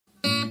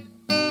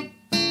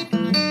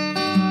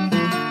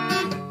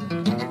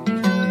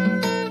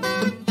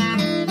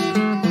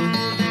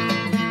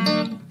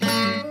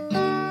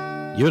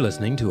You're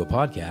listening to a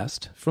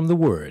podcast from The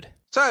Word.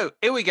 So,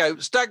 here we go.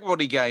 Stack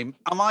body game.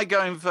 Am I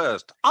going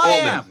first? I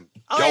am.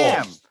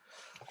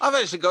 I've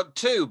actually got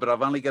two, but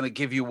I'm only going to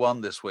give you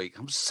one this week.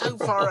 I'm so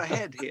far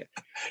ahead here.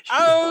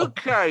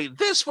 Okay,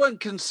 this one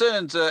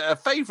concerns a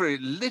favourite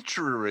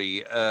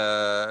literary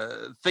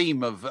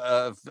theme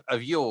of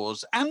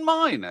yours and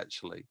mine,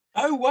 actually.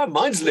 Oh, wow,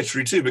 mine's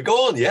literary too, but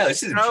go on. Yeah,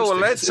 this is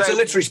interesting. It's a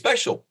literary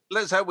special.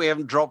 Let's hope we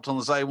haven't dropped on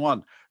the same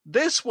one.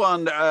 This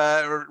one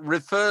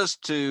refers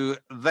to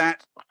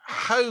that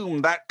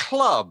home, that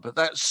club,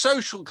 that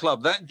social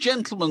club, that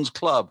gentleman's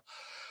club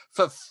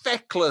for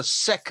feckless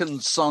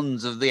second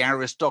sons of the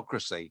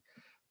aristocracy.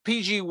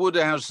 P.G.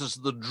 Wodehouse's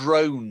The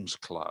Drones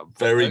Club.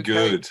 Very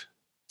good.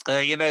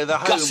 The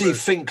home Gussie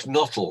Fink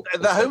Nottle.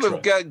 The home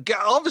of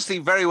obviously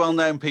very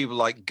well-known people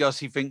like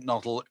Gussie Fink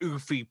Nottle,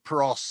 Oofy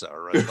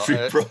Prosser,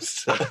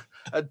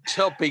 and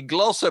Toppy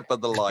Glossop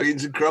and the like.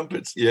 Beans and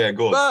crumpets. Yeah,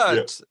 go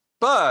on.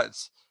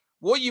 But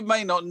what you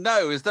may not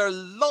know is there are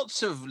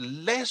lots of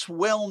less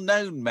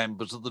well-known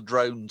members of the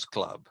Drones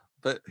Club,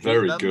 but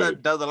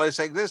nonetheless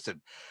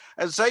existed.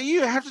 And so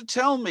you have to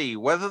tell me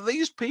whether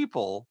these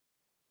people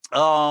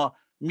are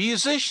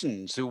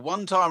musicians who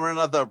one time or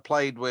another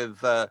played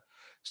with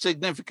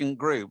significant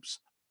groups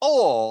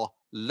or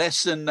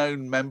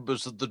lesser-known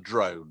members of the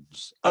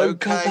Drones. Oh,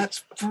 God,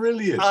 that's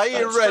brilliant. Are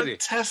you ready?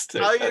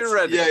 Fantastic. Are you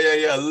ready?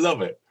 Yeah, I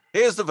love it.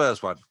 Here's the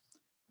first one.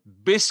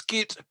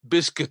 Biscuit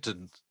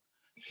Biscuiton.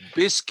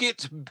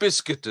 Biscuit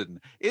Biscuiton.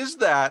 Is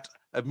that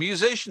a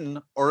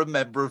musician or a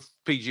member of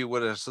P.G.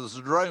 Wodehouse's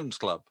Drones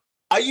Club?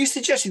 Are you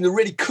suggesting there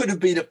really could have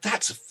been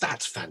that's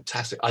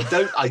fantastic.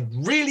 I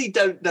really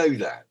don't know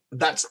that.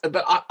 But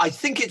I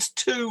think it's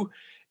too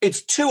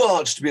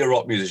arch to be a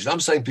rock musician. I'm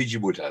saying P.G.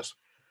 Wodehouse.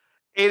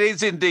 It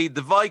is indeed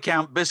the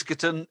Viscount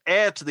Biscuiton,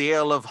 heir to the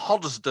Earl of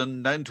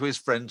Hoddesdon, known to his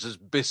friends as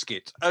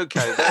Biscuit.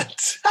 Okay,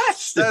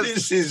 that's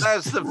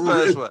the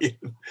first one.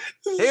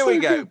 Here we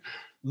go.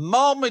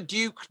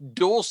 Marmaduke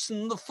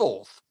Dawson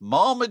IV.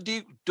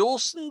 Marmaduke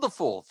Dawson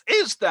IV.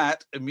 Is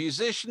that a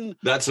musician?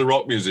 That's a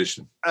rock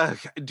musician.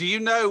 Do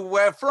you know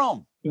where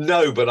from?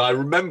 No, but I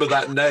remember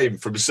that name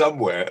from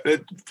somewhere.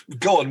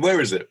 Go on, where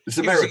is it? It's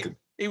American.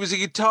 He was a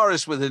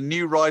guitarist with a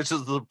New Riders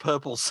of the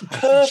Purple Sage.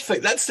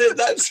 Perfect. That's it.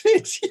 Yeah.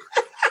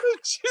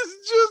 Which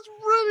is just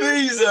brilliant.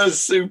 These are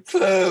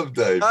superb,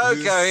 Dave.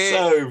 Okay.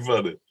 So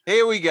funny.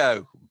 Here we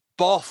go.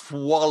 Boff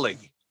Wally.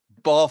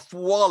 Boff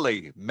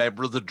Wally,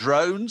 member of the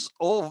Drones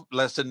or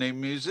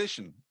lesser-known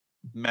musician?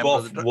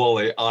 Boff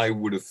Wally, I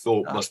would have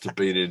thought must have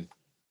been in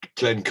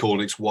Glenn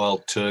Cornick's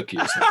Wild Turkey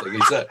or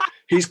something.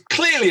 He's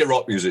clearly a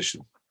rock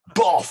musician.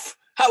 Boff.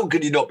 How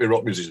could you not be a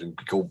rock musician and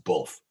be called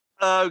Boff?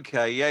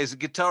 Okay, yeah, he's a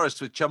guitarist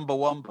with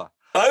Chumbawamba.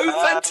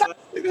 Oh,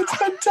 fantastic. That's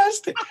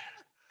fantastic.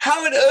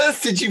 How on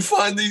earth did you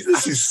find these?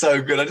 This is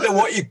so good. I don't know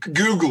what you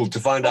Googled to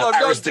find out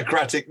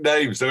aristocratic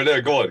names. So, no,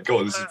 go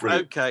on. This is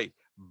brilliant. Okay.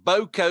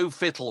 Boko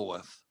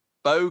Fittleworth.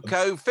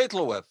 Boko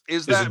Fittleworth.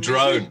 Is that a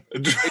drone?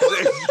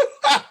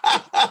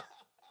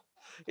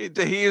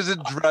 He is a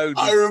drone.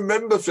 I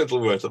remember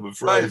Fittleworth, I'm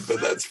afraid, but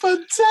that's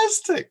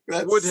fantastic.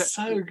 That's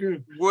so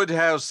good.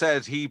 Wodehouse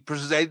said he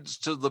presents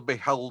to the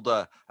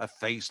beholder a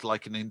face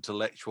like an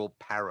intellectual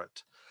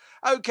parrot.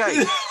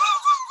 Okay.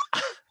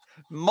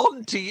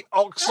 Monty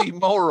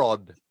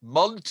Oxymoron.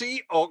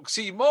 Monty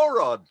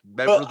Oxymoron.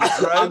 Member of the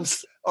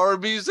Drones or a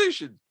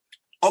musician?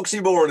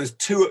 Oxymoron is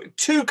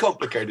too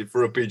complicated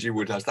for a P.G.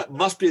 Wodehouse. That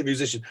must be a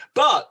musician.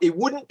 But it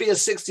wouldn't be a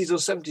 60s or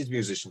 70s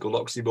musician called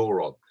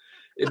Oxymoron.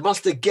 It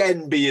must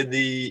again be in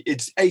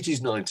it's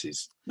 80s,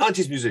 90s.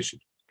 90s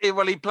musician.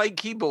 Well, he played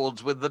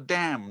keyboards with the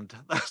Damned.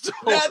 That's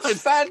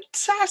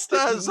fantastic.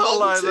 That's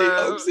all I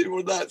know.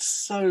 Oxymoron, that's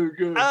so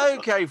good.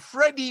 Okay,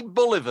 Freddie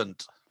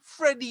Bullivant.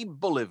 Freddie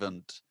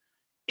Bullivant.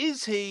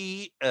 Is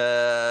he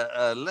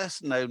a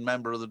less-known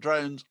member of the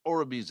Drones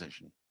or a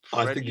musician?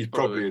 I think he's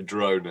probably a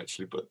drone,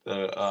 actually, but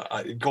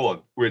go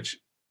on, which?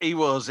 He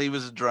was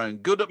a drone.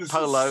 Good at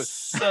polo.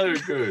 So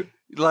good.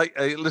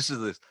 Listen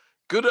to this.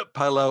 Good at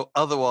polo,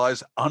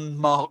 otherwise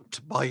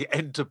unmarked by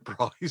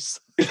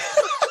Enterprise. Isn't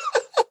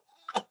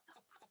that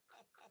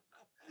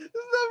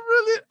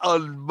brilliant?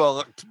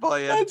 Unmarked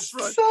by Enterprise.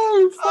 That's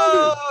so funny.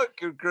 Oh,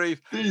 good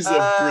grief. These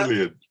are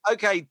brilliant.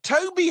 Okay,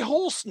 Toby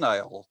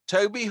Horsnail.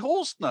 Toby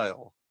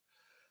Horsnail.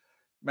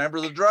 Member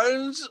of the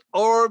Drones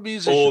or a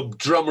musician? Or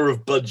drummer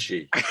of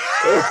Budgie.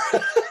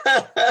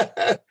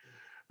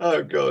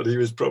 Oh, God, he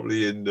was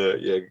probably in,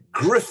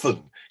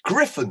 Griffin.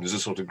 Griffin is the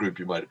sort of group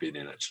you might have been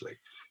in, actually.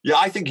 Yeah,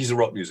 I think he's a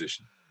rock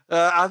musician.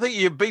 I think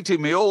you're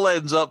beating me all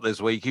ends up this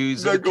week.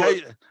 He's an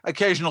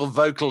occasional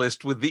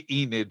vocalist with the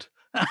Enid.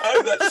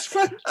 Oh, that's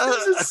fantastic.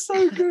 That's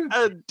so good.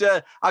 And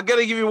I'm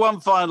going to give you one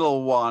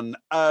final one.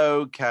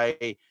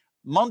 Okay.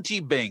 Monty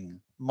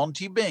Bing.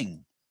 Monty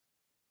Bing.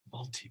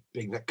 Monty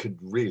Bing. That could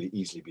really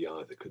easily be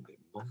either, couldn't it?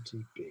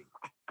 Monty Bing.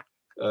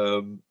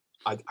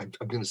 I'm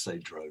going to say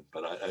drone,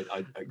 but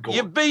I go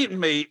You've beaten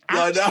me.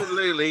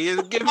 Absolutely.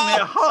 You've given me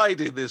a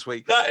hiding this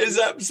week. That is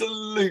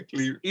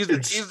absolutely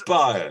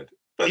inspired.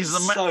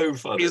 That's so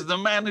funny. He's the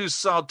man whose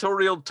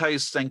sartorial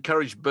tastes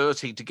encouraged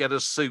Bertie to get a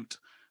suit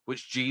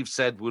which Jeeves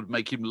said would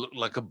make him look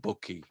like a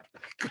bookie.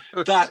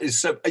 That is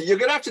so. You're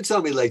going to have to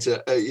tell me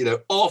later,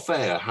 off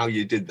air, how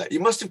you did that. You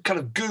must have kind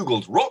of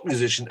Googled rock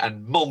musician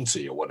and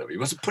Monty or whatever. You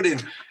must have put in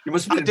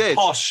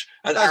posh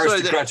and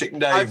aristocratic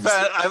names.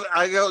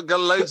 I got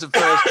loads of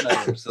first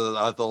names. So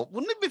I thought,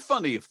 wouldn't it be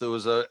funny if there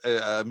was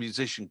a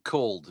musician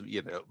called,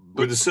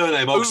 with the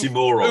surname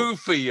Oxymoron,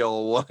 Oofy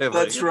or whatever.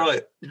 That's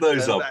right.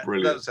 Those are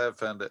brilliant. That's how I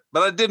found it.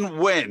 But I didn't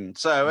win.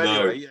 So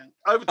anyway,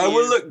 over to you.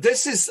 Well, look,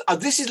 this is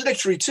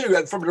literary too,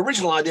 and from an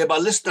original idea by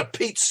listener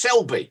Pete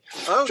Selby,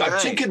 which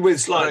I've tinkered with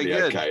slightly.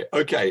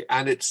 Okay,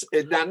 and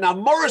now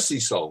Morrissey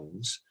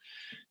songs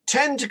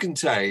tend to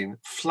contain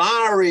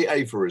flowery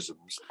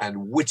aphorisms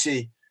and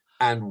witty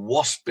and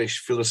waspish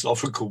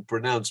philosophical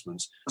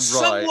pronouncements,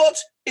 somewhat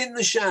in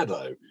the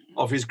shadow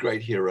of his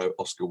great hero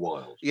Oscar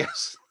Wilde.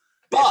 Yes,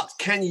 but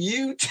can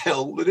you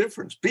tell the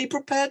difference? Be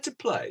prepared to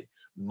play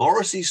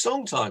Morrissey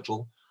song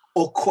title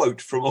or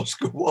quote from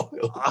Oscar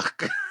Wilde.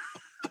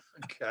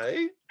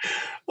 Okay.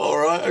 All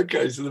right.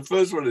 Okay. So the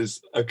first one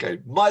is,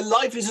 my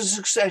life is a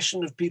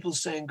succession of people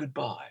saying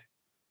goodbye.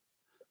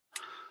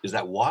 Is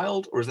that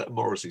Wilde or is that a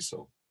Morrissey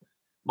song?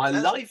 My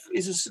life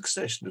is a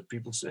succession of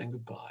people saying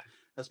goodbye.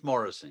 That's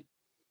Morrissey.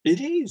 It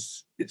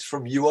is. It's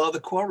from You Are the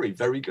Quarry.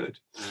 Very good.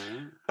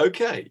 Mm-hmm.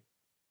 Okay.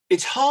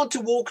 It's hard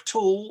to walk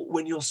tall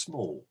when you're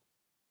small.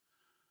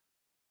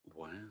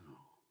 Wow.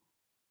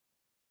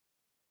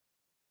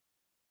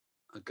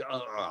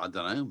 I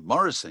don't know.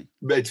 Morrissey.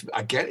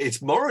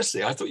 It's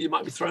Morrissey. I thought you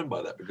might be thrown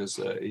by that because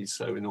he's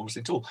so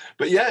enormously tall.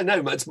 But yeah,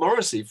 no, it's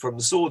Morrissey from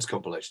the Swords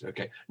compilation.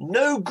 Okay.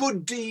 No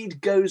good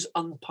deed goes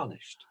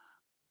unpunished.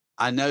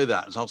 I know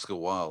that. It's Oscar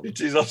Wilde.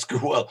 It is Oscar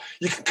Wilde.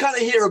 You can kind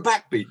of hear a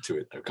backbeat to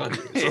it, though, can't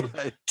you? It's sort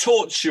of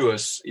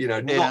tortuous,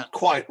 not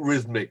quite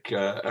rhythmic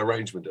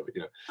arrangement of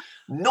it.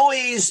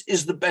 Noise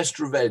is the best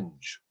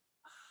revenge.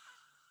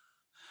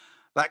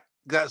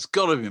 That's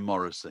got to be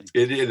Morrissey.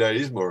 It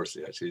is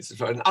Morrissey, actually. It's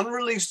an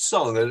unreleased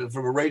song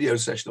from a radio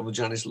session on the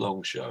Janice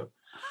Long show.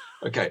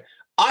 Okay.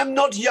 I'm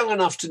not young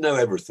enough to know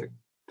everything.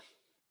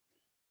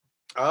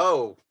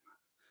 Oh,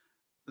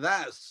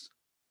 that's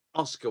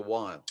Oscar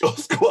Wilde.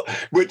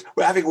 We're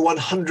having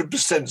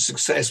 100%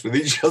 success with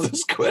each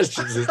other's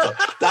questions.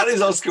 That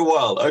is Oscar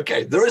Wilde.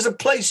 Okay. There is a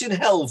place in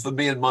hell for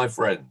me and my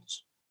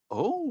friends.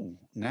 Oh,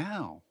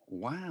 now.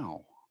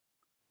 Wow.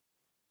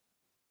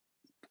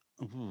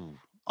 Mm-hmm.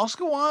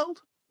 Oscar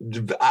Wilde?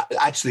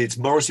 Actually, it's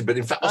Morrissey, but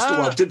in fact, Oscar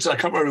Wilde did say, I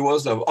can't remember who it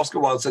was, though. Oscar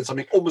Wilde said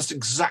something almost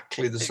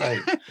exactly the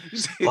same.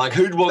 Like,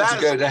 who'd want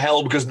to go to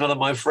hell because none of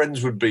my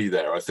friends would be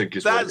there, I think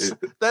is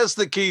that's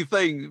the key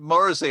thing.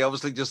 Morrissey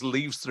obviously just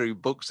leaves through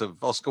books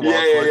of Oscar Wilde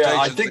quotations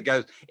I think, that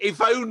goes,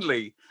 if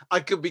only I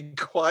could be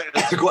quite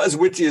as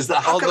witty as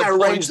that. How can I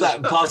arrange that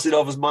and pass it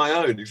off as my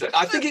own? Exactly.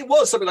 I think it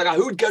was something like,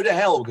 who would go to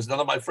hell because none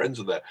of my friends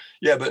are there?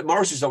 Yeah, but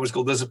Morrissey's song was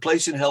called There's a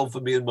Place in Hell for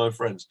Me and My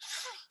Friends.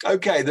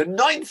 Okay, the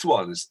ninth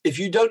one is, if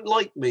you don't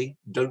like me,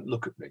 don't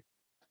look at me.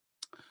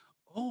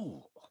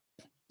 Oh,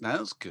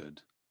 that's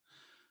good.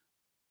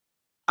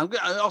 I'm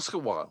going Oscar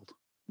Wilde.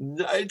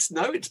 No, it's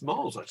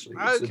Miles, actually.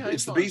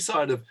 It's the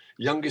B-side of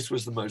Youngest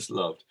Was the Most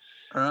Loved.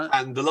 All right.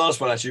 And the last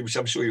one, actually, which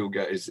I'm sure you'll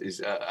get,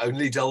 is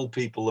Only Dull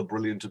People Are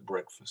Brilliant at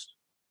Breakfast.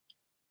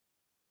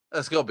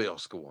 That's got to be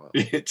Oscar Wilde.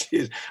 It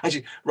is.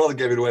 Actually, rather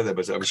gave it away there,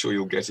 but I'm sure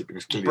you'll get it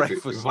because clearly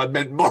if I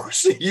meant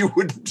Morrissey, you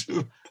wouldn't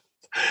have.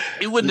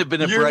 It wouldn't have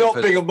been a You're breakfast.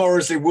 Not being a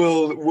Morrissey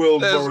world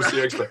Morrissey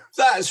expert.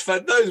 That's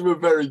fun. Those were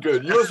very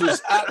good. Yours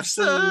was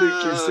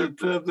absolutely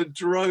superb. The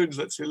drones,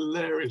 that's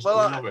hilarious. Well,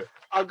 I love it.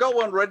 I've got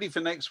one ready for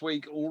next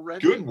week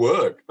already. Good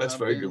work. That's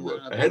very good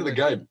work. Ahead of the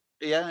game.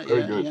 Yeah,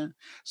 very good. Yeah.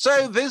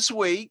 So this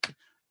week,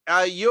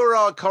 you're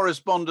our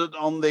correspondent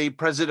on the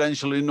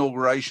presidential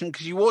inauguration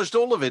because you watched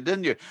all of it,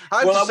 didn't you?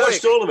 I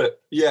watched all of it.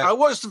 Yeah, I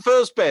watched the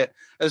first bit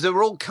as they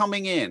were all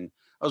coming in.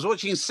 I was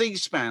watching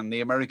C-SPAN,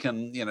 the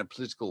American,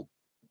 political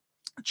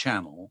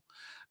channel,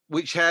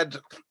 which had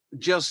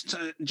just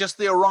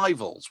the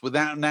arrivals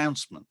without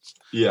announcements,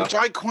 which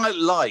I quite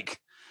like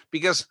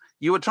because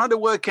you were trying to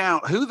work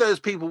out who those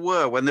people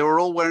were when they were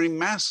all wearing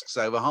masks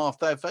over half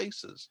their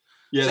faces.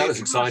 Yeah, that was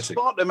exciting.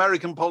 Spot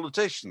American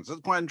politicians. That's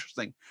quite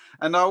interesting.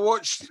 And I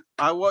watched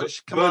Kamala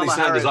Bernie Sanders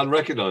Harris.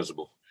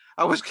 Unrecognizable.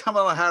 I watched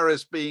Kamala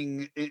Harris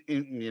being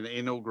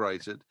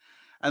inaugurated.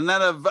 And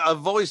then a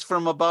voice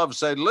from above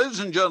said, "Ladies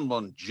and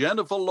gentlemen,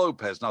 Jennifer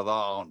Lopez." And I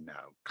thought, oh no,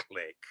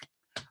 click.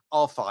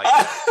 Off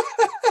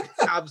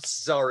I'm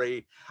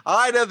sorry.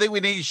 I don't think we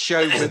need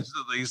showmans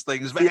of these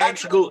things. But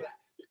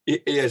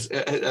Yes,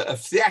 a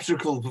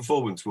theatrical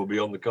performance will be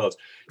on the cards.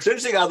 It's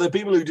interesting how the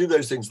people who do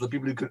those things are the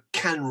people who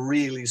can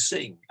really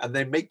sing, and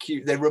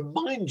they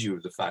remind you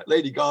of the fact.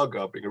 Lady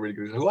Gaga being a really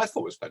good, who I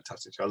thought was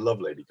fantastic. I love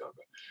Lady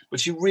Gaga,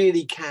 but she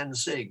really can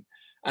sing.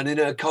 And in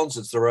her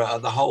concerts, there are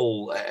the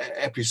whole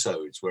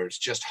episodes where it's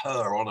just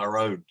her on her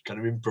own, kind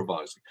of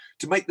improvising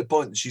to make the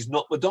point that she's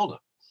not Madonna.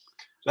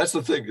 That's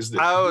the thing, isn't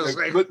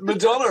it? But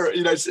Madonna,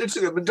 it's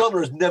interesting that Madonna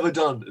has never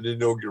done an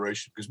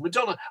inauguration because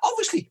Madonna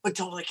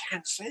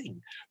can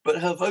sing, but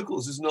her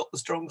vocals is not the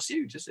strong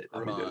suit, is it?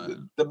 I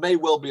mean, there may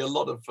well be a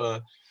lot of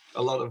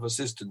a lot of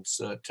assistance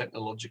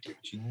technologically.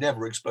 She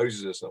never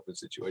exposes herself in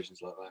situations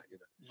like that, you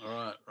know.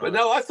 Right. But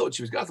no, I thought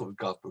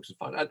Garth Brooks was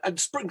fine. And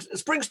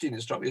Springsteen,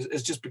 it struck me,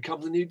 has just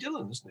become the new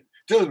Dylan, hasn't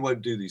he? Dylan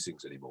won't do these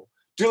things anymore.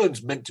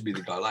 Dylan's meant to be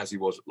the guy, as he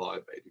was at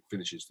Live Aid, who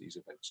finishes these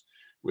events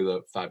with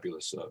a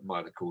fabulous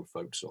minor chord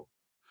folk song.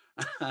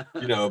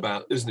 You know,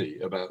 isn't he?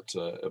 About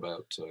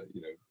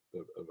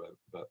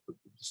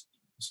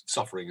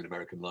suffering in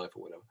American life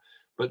or whatever.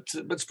 But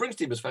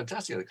Springsteen was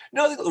fantastic. I think.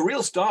 No, I think the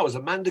real star was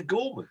Amanda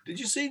Gorman. Did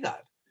you see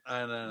that?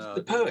 No.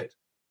 The poet.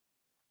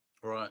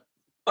 Right.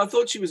 I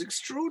thought she was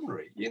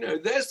extraordinary. You know,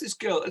 there's this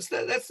girl. That's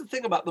the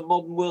thing about the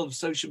modern world of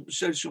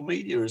social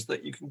media, is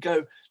that you can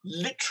go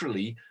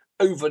literally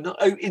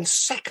overnight, in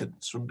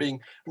seconds, from being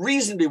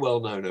reasonably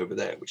well known over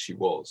there, which she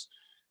was,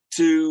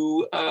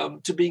 to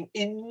being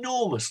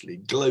enormously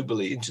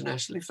globally,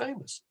 internationally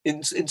famous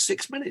in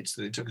 6 minutes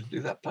that it took her to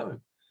do that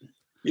poem.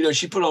 You know,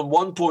 she put on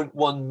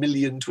 1.1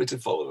 million Twitter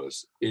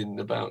followers in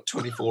about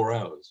 24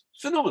 hours.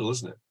 Phenomenal,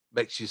 isn't it?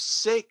 Makes you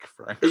sick,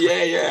 Frank.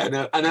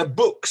 Yeah. And her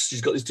books,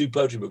 she's got these 2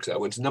 poetry books out,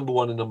 went to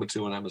 #1 and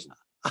 #2 on Amazon.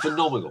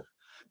 Phenomenal.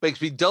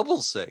 Makes me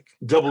double sick.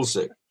 Double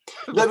sick.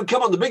 No, but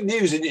come on, the big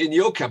news in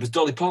your camp is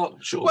Dolly Parton,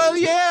 sure. Well,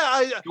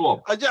 yeah, Go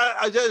on.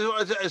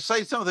 I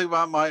say something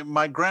about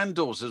my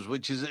granddaughters,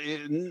 which is,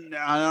 and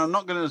I'm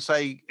not going to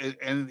say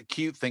any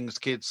cute things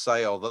kids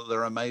say or that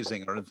they're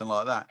amazing or anything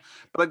like that.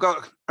 But I've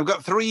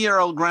got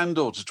 3-year-old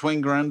granddaughters,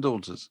 twin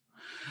granddaughters,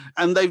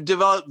 and they've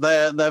developed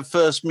their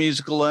first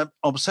musical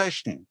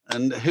obsession.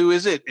 And who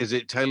is it? Is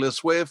it Taylor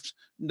Swift?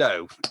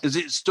 No. Is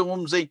it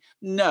Stormzy?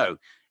 No.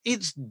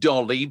 It's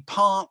Dolly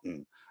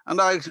Parton. And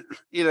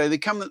they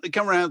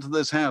come around to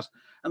this house,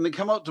 and they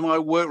come up to my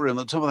workroom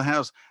at the top of the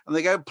house, and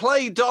they go,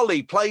 play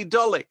Dolly.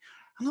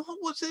 And I thought,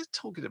 what's this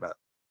talking about?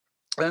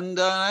 And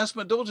I asked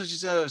my daughter, she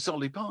said, oh, it's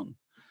Dolly Parton.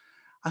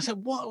 I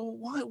said,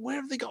 where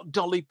have they got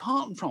Dolly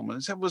Parton from? And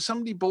I said, well,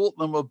 somebody bought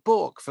them a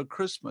book for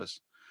Christmas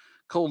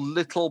called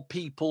Little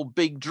People,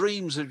 Big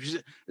Dreams, which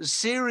is a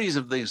series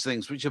of these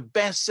things, which are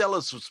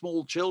bestsellers for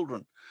small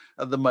children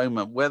at the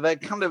moment, where they're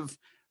kind of,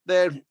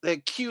 they're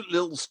cute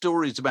little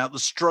stories about the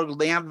struggle,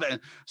 the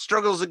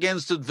struggles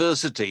against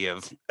adversity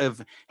of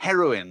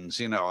heroines.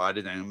 You know, I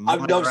don't know.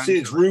 I've seen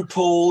it's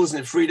RuPaul, isn't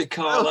it? Frida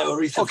Kahlo,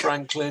 Aretha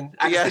Franklin,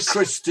 Agatha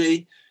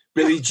Christie,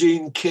 Billie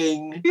Jean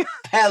King,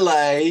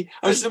 Pele.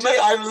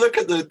 I look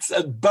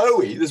at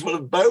Bowie. There's one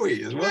of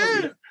Bowie as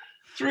well. Yeah.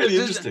 It's really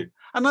interesting.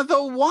 And I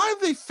thought, why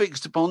have they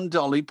fixed upon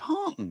Dolly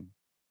Parton?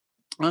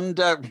 And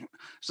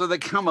so they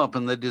come up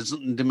and they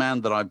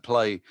demand that I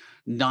play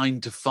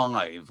 9 to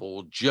 5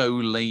 or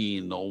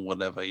Jolene or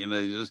whatever, you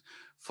know, just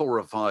 4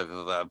 or 5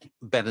 of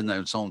better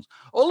known songs,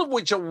 all of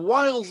which are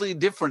wildly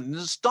different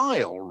in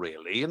style,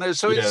 really, you know.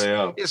 So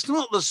it's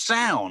not the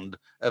sound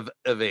of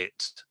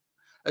it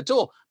at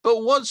all.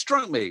 But what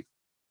struck me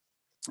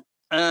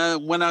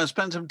when I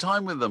spent some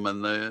time with them,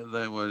 and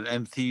they were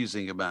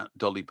enthusing about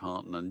Dolly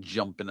Parton and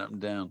jumping up and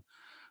down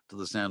to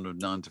the sound of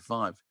 9 to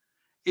 5.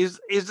 Is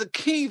the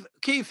key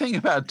thing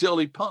about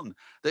Dolly Parton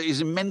that is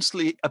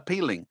immensely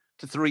appealing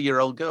to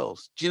 3-year-old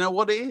girls. Do you know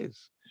what it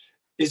is?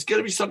 It's going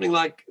to be something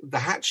like the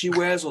hat she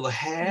wears, or the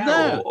hair,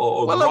 no.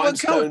 or the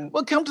rhinestone.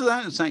 We'll come to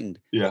that in a second.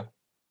 Yeah.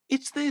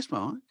 It's this,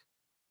 Mark.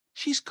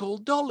 She's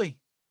called Dolly.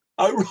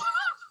 Oh, right.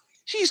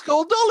 She's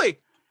called Dolly.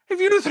 If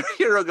you're a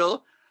 3-year-old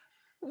girl,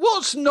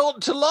 what's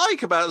not to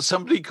like about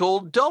somebody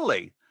called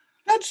Dolly?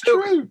 That's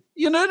true.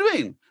 You know what I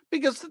mean?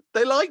 Because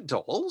they like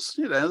dolls.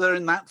 You know, they're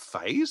in that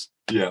phase.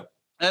 Yeah.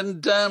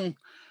 And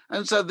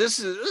so this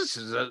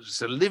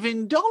is a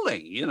living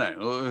dolly, you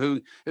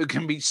know, who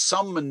can be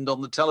summoned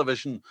on the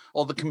television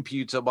or the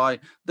computer by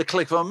the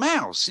click of a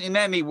mouse in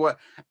any way.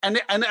 And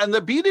the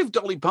beauty of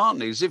Dolly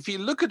Parton is, if you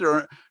look at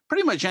her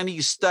pretty much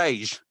any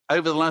stage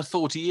over the last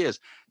 40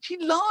 years, she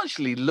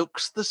largely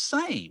looks the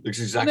same. Looks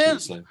exactly the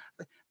same.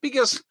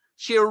 Because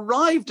she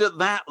arrived at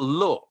that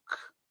look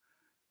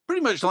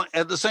pretty much like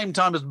at the same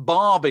time as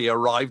Barbie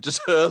arrived at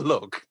her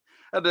look,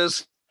 and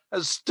has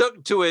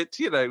stuck to it,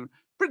 you know,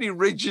 pretty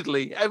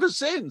rigidly ever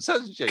since,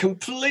 hasn't she?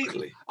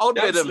 Completely.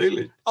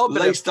 Absolutely.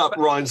 Laced up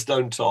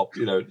rhinestone top,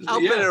 you know.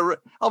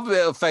 A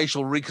bit of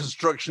facial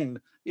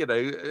reconstruction, you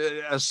know,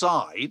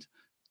 aside,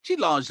 she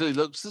largely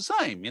looks the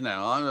same. You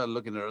know, I was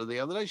looking at her the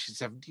other day. She's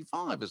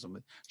 75 or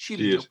something. She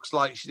looks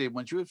like she did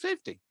when she was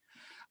 50.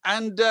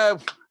 And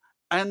the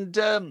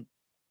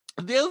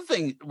other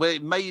thing where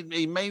it made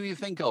me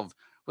think of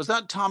was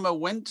that time I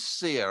went to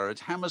see her at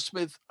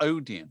Hammersmith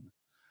Odeon.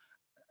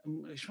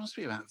 It must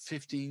be about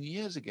 15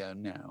 years ago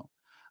now.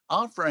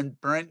 Our friend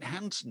Brent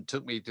Hansen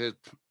took me to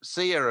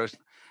see her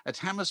at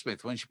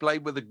Hammersmith when she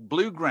played with a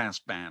bluegrass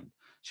band.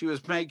 She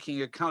was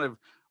making a kind of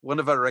one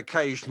of her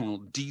occasional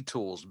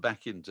detours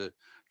back into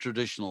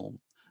traditional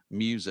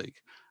music.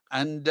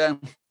 And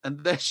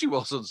there she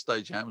was on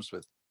stage at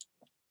Hammersmith.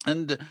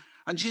 And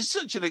she's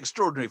such an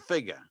extraordinary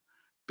figure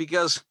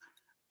because,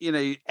 you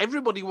know,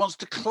 everybody wants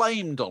to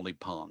claim Dolly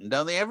Parton,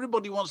 don't they?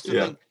 Everybody wants to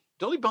think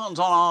Dolly Parton's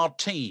on our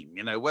team,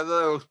 you know,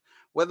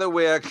 whether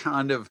we're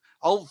kind of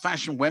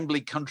old-fashioned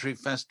Wembley Country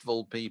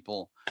Festival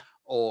people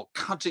or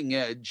cutting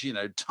edge,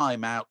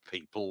 time out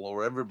people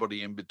or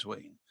everybody in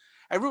between.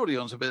 Everybody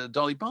wants a bit of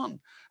Dolly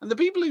Parton. And the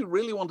people who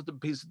really wanted a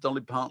piece of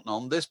Dolly Parton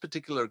on this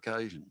particular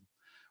occasion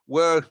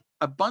were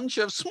a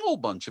small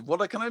bunch of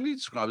what I can only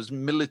describe as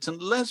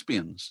militant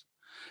lesbians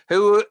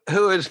who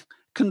had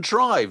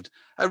contrived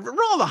a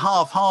rather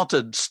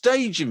half-hearted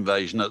stage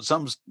invasion at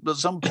some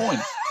point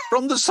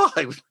from the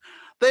side.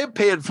 They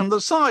appeared from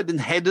the side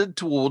and headed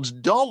towards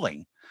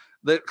Dolly,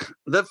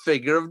 the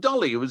figure of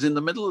Dolly, who was in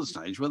the middle of the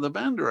stage with a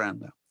band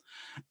around her.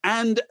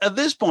 And at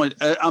this point,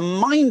 a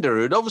minder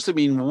who'd obviously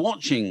been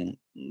watching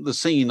the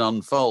scene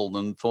unfold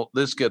and thought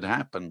this could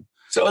happen.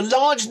 So a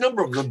large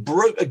number of them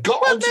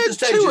got onto the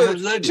stage.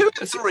 Two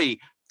or three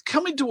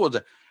coming towards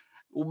her.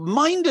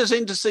 Minders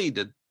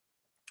interceded.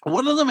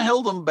 One of them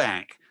held them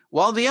back,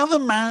 while the other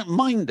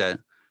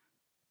minder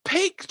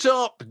picked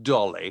up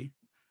Dolly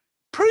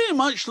pretty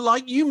much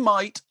like you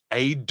might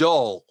a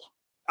doll,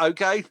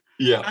 okay?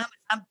 Yeah.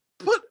 And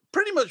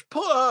pretty much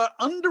put her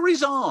under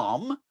his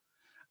arm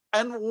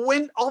and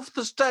went off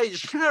the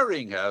stage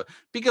carrying her,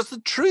 because the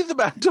truth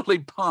about Dolly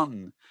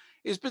Parton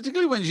is,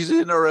 particularly when she's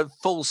in her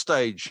full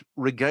stage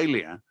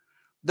regalia,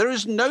 there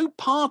is no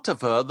part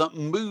of her that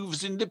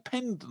moves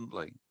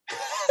independently.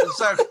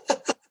 So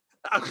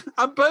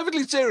I'm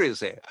perfectly serious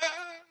here.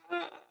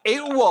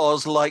 It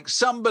was like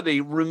somebody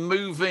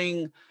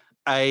removing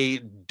a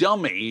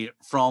dummy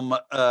from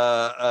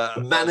a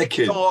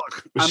mannequin,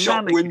 a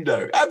shop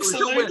window.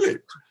 Absolutely.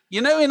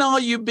 In Are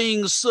You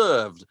Being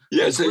Served?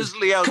 Yes,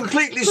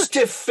 completely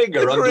stiff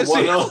figure under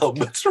one arm.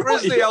 That's right.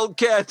 Grizzly old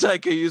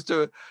caretaker used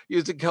to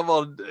come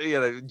on,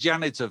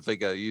 janitor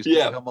figure used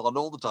to come on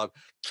all the time,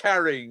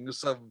 carrying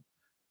some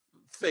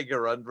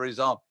figure under his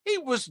arm.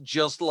 It was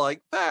just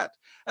like that.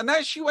 And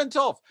as she went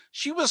off,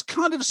 she was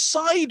kind of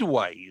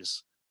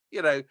sideways,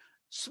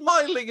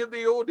 smiling at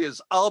the audience.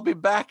 I'll be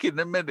back in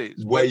a minute.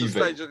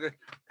 Waving.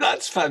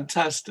 That's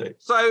fantastic.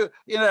 So,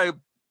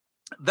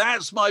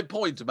 that's my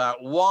point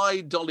about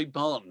why Dolly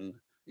Parton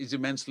is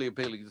immensely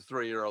appealing to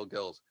 3-year-old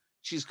girls.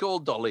 She's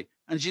called Dolly,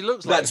 and she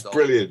looks like That's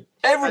brilliant.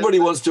 Everybody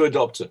wants to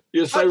adopt her.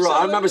 You're so Absolutely.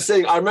 right.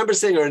 I remember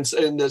seeing her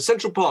in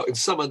Central Park in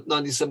summer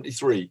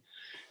 1973.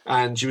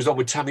 And she was on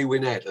with Tammy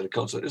Wynette at a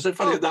concert. It was so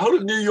funny. The whole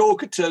of New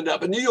York had turned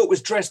up, and New York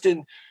was dressed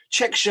in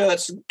check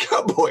shirts and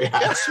cowboy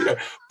hats,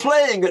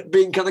 playing at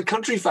being kind of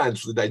country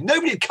fans for the day.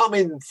 Nobody had come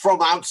in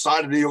from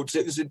outside of New York to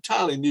see this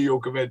entirely New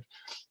York event,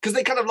 because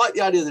they kind of like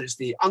the idea that it's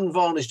the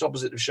unvarnished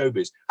opposite of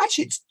showbiz.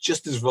 Actually, it's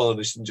just as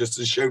varnished and just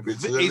as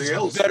showbiz as anything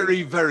else. It's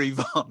very, very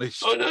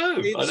varnished. I know.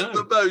 It's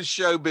the most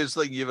showbiz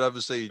thing you've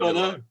ever seen. I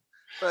know.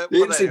 The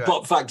interesting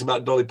pop fact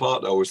about Dolly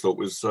Parton, I always thought,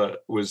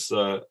 was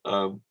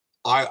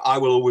I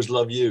Will Always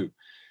Love You.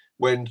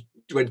 When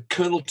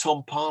Colonel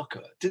Tom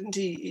Parker, didn't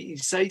he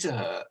say to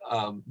her,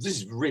 this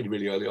is really,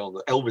 really early on,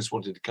 that Elvis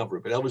wanted to cover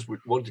it, but Elvis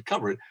wanted to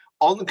cover it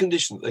on the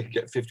condition that they could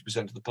get 50%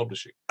 of the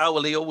publishing. Oh,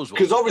 well, he always was.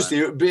 Because obviously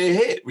it would be a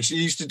hit, which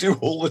he used to do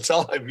all the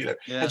time, Yeah.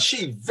 And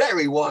she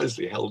very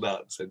wisely held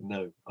out and said,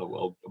 no,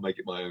 I'll make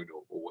it my own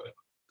or whatever.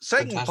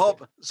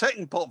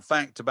 Second pop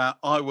fact about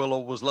I Will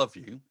Always Love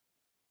You,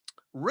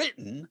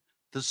 written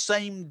the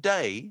same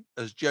day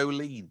as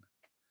Jolene.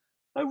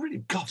 Oh, really?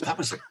 God, that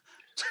was an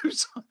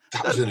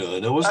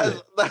earner,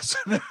 wasn't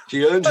it?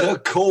 She earned her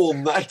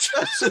corn that's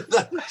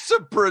a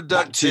productive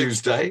that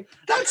Tuesday.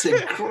 That's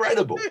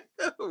incredible.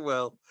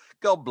 Well,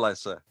 God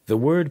bless her. The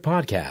Word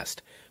Podcast.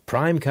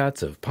 Prime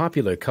cuts of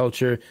popular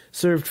culture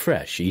served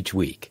fresh each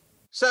week.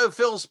 So,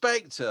 Phil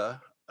Spector,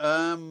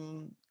 I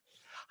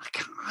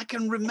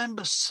can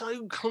remember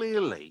so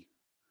clearly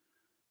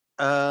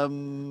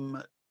when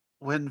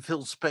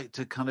Phil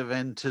Spector kind of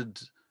entered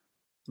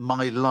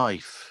my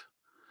life.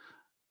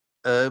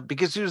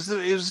 Because he was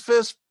the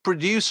first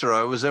producer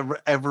I was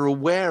ever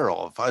aware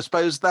of. I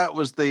suppose that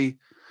was the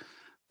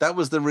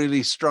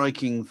really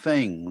striking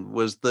thing,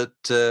 was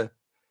that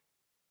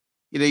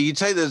you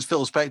take those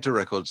Phil Spector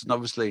records, and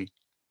obviously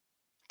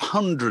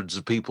hundreds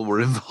of people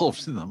were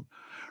involved in them,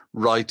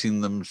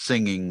 writing them,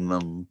 singing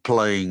them,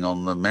 playing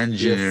on them,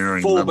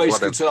 engineering them. 4 bass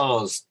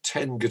guitars,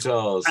 10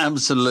 guitars,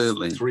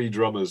 absolutely, 3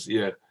 drummers,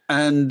 yeah.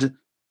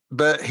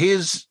 But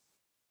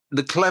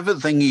the clever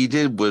thing he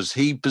did was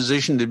he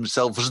positioned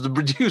himself as the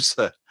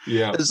producer.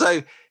 Yeah. And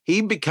so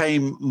he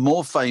became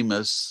more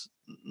famous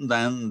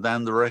than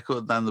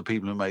the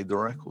people who made the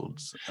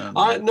records.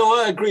 I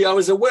agree. I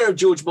was aware of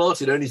George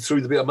Martin only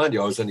through the bit of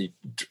manual. I was only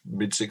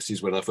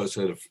mid-60s when I first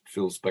heard of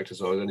Phil Spector,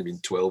 so I was only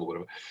been 12 or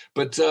whatever.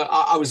 But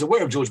I was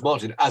aware of George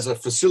Martin as a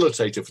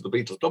facilitator for the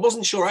Beatles. But I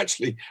wasn't sure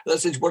actually at that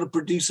stage what a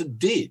producer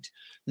did.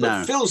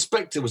 But Phil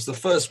Spector was the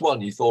first one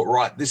you thought,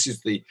 right, this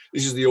is the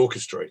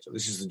orchestrator,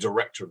 this is the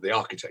director, the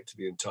architect of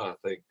the entire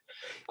thing.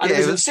 And it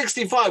was in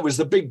 '65 was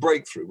the big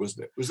breakthrough,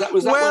 wasn't it? Was that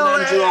when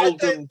Andrew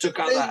Oldham took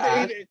out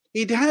that ad?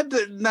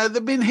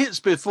 There'd been hits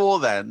before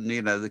then,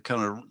 the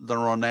kind of the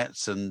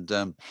Ronettes and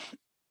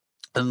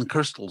the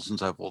Crystals and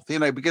so forth,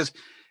 because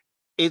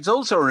it's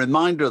also a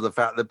reminder of the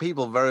fact that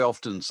people very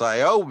often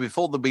say, oh,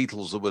 before the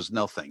Beatles, there was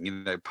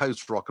nothing,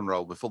 post rock and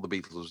roll, before the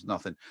Beatles was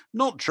nothing.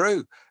 Not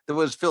true. There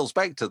was Phil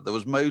Spector, there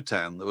was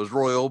Motown, there was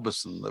Roy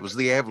Orbison, there was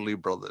the Everly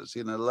Brothers,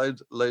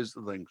 loads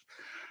of things.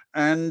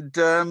 And,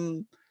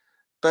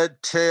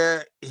 but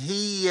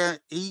he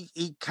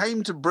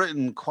came to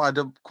Britain quite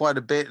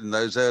a bit in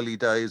those early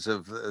days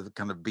of the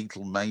kind of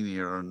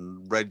Beatlemania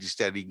and Ready,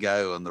 Steady,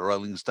 Go and the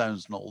Rolling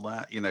Stones and all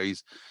that.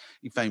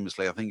 He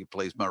famously, I think he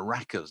plays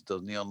maracas,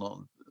 doesn't he, on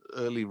an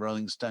early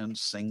Rolling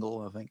Stones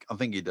single, I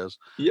think he does.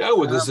 Yeah,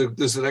 well,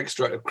 there's an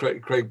extract of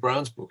Craig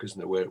Brown's book, isn't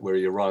there, where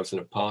he arrives at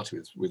a party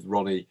with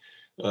Ronnie,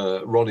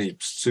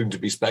 soon to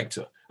be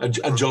Spector, and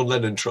John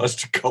Lennon tries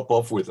to cop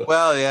off with her.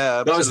 Well, yeah.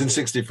 Absolutely. That was in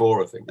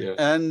 '64, I think,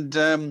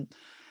 yeah.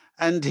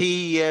 And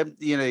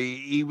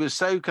he was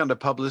so kind of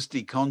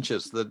publicity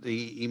conscious that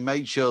he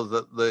made sure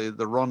that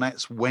the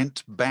Ronettes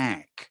went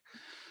back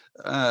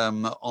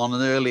on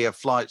an earlier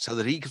flight so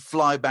that he could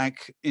fly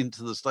back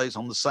into the States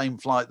on the same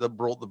flight that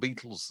brought the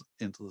Beatles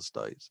into the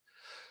States,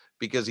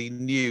 because he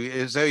knew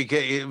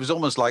it was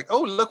almost like,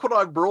 oh, look what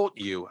I brought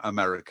you,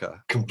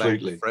 America.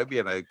 Completely.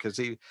 Because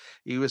he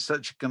was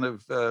such kind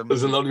of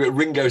there's a lot of it.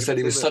 Ringo said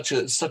he was such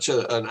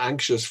an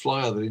anxious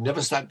flyer that he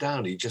never sat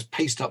down. He just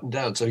paced up and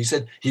down. So he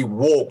said he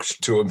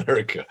walked to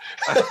America.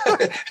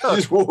 He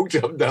just walked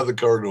up and down the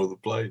corridor of the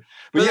plane.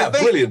 But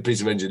brilliant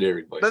piece of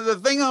engineering. But the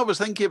thing I was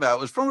thinking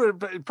about was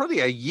probably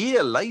a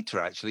year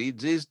later, actually.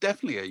 It is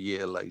definitely a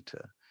year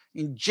later.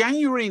 In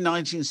January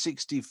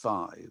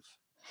 1965,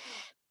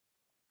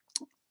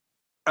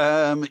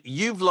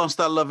 You've Lost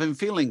That Loving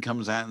Feeling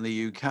comes out in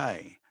the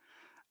UK.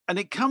 And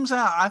it comes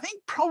out, I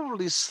think,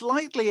 probably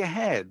slightly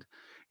ahead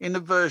in a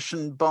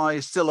version by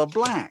Cilla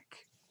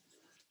Black.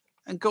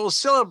 And of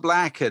course, Cilla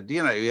Black had,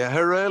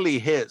 her early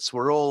hits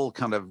were all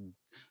kind of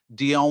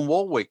Dionne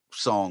Warwick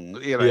songs,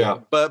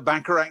 Burt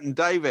Bacharach and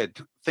David,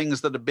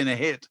 things that had been a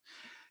hit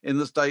in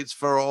the States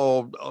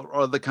or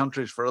other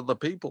countries for other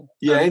people.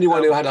 Yeah,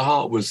 anyone who had a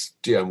heart was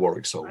Dionne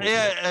Warwick song.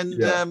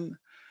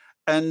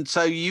 And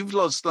so You've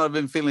Lost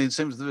Loving Feeling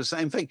seems to be the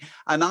same thing.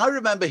 And I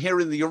remember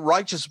hearing the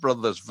Righteous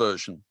Brothers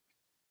version,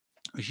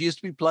 which used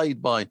to be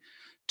played by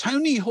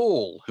Tony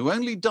Hall, who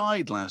only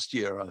died last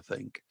year, I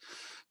think.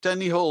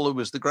 Tony Hall, who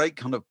was the great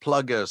kind of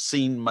plugger,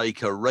 scene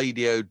maker,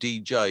 radio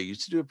DJ,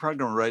 used to do a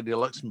program on Radio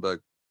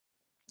Luxembourg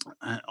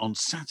on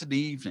Saturday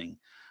evening,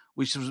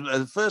 which was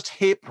the first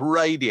hip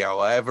radio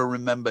I ever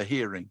remember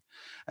hearing.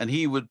 And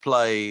he would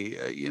play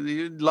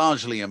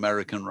largely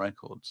American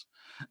records.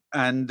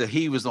 And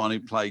he was the one who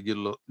played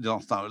You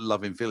Lost That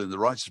Loving Feeling, the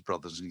Righteous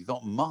Brothers. And you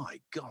thought, my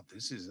God,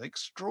 this is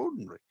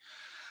extraordinary.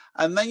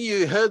 And then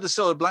you heard the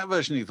Cilla Black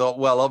version. You thought,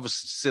 well,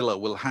 obviously Cilla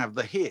will have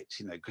the hit,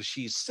 because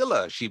she's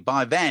Cilla.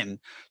 By then,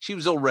 she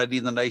was already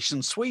the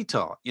nation's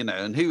sweetheart,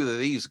 and who are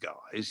these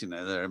guys?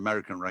 They're an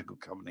American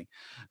record company.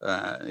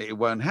 It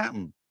won't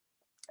happen.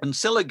 And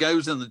Cilla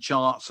goes in the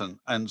charts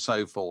and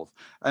so forth.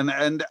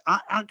 And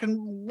I can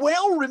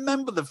well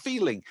remember the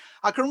feeling.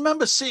 I can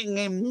remember sitting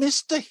in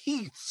Mr.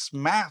 Heath's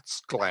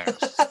maths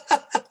class.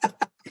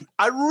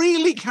 I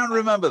really can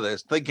remember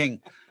this,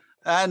 thinking,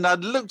 and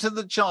I'd looked at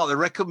the chart, the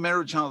record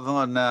mirror chart, and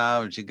thought,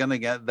 no, they're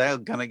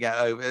going to get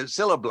over.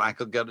 Cilla Black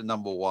will go to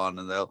number one,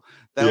 and they'll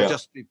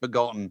just be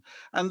forgotten.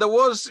 And there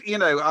was,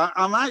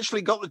 I'm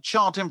actually got the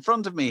chart in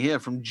front of me here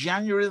from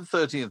January the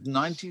 30th,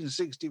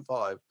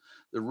 1965.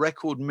 The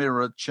Record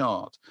Mirror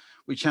chart,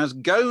 which has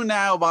Go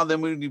Now by the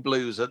Moody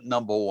Blues at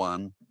number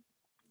one.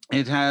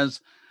 It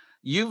has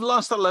You've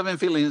Lost That Loving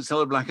Feeling at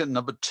Cilla Black at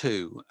number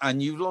 2,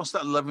 and You've Lost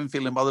That Loving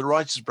Feeling by the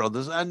Righteous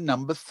Brothers at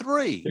number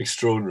 3.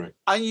 Extraordinary.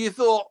 And you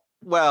thought,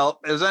 well,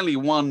 there's only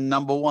one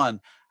number one.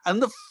 And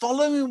the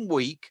following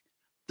week,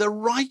 the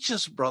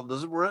Righteous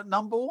Brothers were at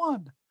number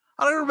 1.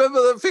 I don't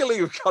remember the feeling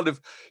of kind of,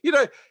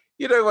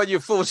 when you're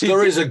 14,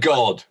 there is a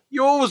God.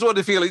 You always want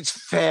to feel it's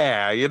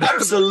fair,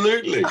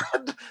 Absolutely.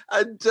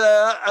 And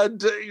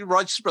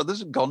Righteous Brothers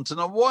had gone to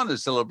number 1, and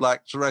Cilla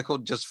Black's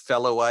record just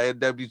fell away, and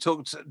nobody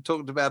talked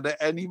about it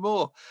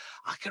anymore.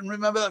 I can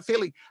remember that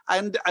feeling,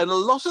 and a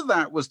lot of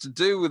that was to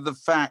do with the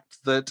fact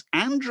that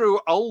Andrew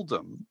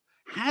Oldham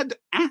had,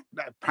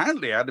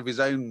 apparently out of his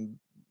own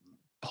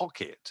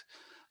pocket,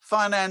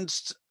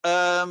 financed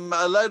a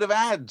load of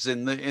ads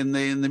in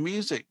the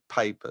music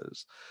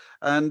papers.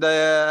 And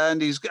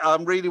I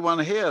really want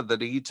to hear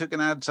that he took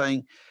an ad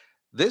saying,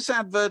 this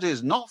advert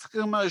is not for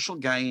commercial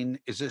gain.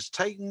 It is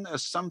taken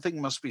as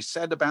something must be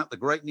said about the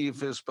great new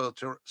Phil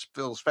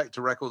Spector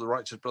record, The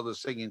Righteous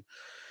Brothers singing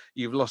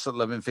You've Lost That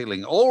Loving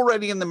Feeling.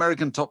 Already in the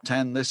American top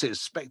 10, this is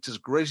Spector's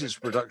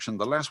greatest production,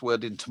 the last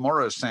word in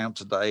Tomorrow's Sound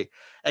Today,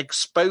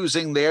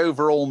 exposing the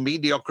overall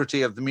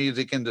mediocrity of the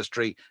music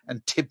industry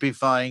and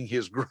typifying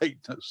his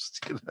greatness.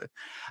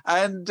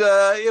 And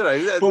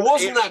but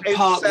wasn't that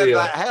partly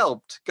that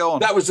helped? Go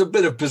on. That was a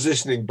bit of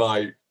positioning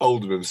by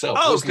Oldham himself.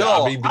 Oh wasn't God!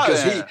 It? I mean,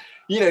 because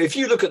if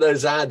you look at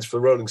those ads for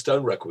Rolling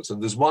Stone records,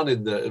 and there's one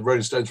in the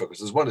Rolling Stones records,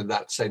 there's one in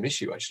that same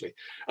issue, actually.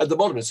 At the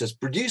bottom, it says,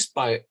 produced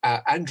by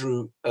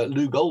Andrew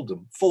Loog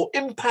Oldham for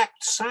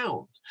Impact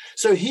Sound.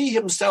 So he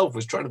himself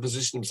was trying to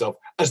position himself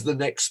as the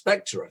next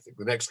Spector, I think,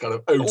 the next kind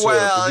of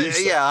auteur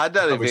producer. Yeah, I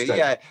don't know if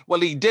yeah.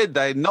 Well, he did.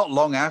 Not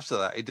long after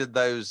that, he did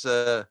those,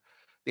 the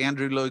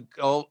Andrew Loog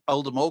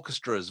Oldham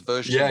Orchestra's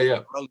version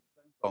of Rolling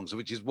songs,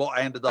 which is what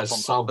ended up on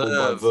sampled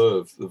by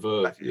Verve, the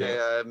Verve.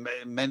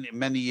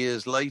 Many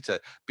years later,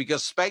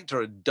 because Spector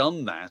had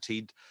done that.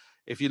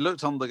 If you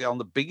looked on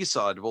the B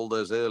side of all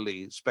those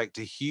early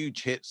Spector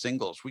huge hit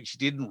singles, which he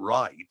didn't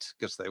write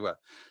because they were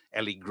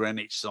Ellie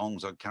Greenwich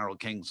songs or Carole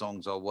King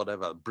songs or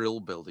whatever,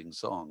 Brill building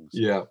songs.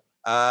 Yeah.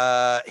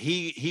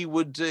 He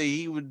would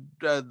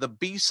the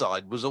B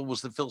side was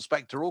always the Phil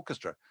Spector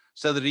Orchestra,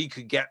 so that he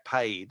could get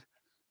paid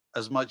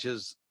as much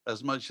as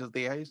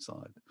the A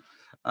side.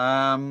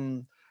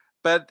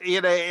 But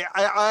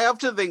I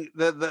often think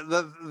that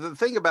the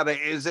thing about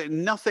it is that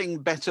nothing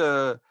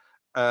better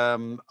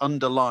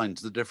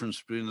underlines the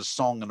difference between a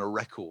song and a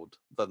record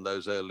than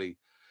those early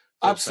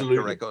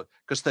records,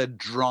 because they're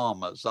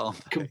dramas, aren't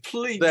they?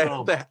 Complete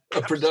drama,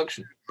 a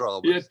production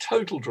dramas. Yeah,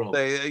 total drama.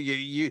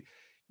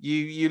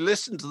 You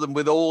listened to them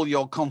with all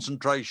your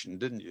concentration,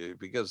 didn't you?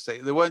 Because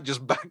they weren't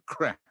just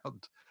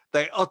background;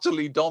 they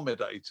utterly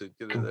dominated.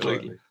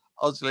 Completely, they were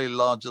utterly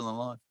larger than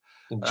life.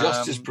 And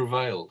Justice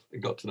prevailed.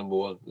 It got to number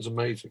one. It was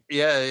amazing.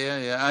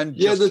 Yeah. And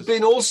there's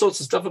been all sorts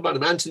of stuff about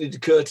him. Anthony de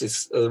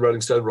Curtis, the Rolling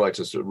Stone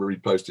writer, sort of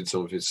reposted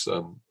some of his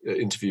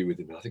interview with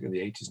him, I think in the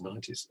 80s,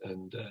 90s.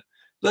 And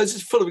those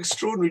is full of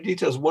extraordinary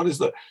details. One is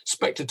that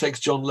Spector takes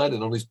John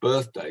Lennon on Lennon's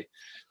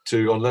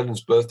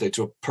birthday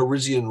to a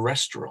Parisian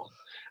restaurant.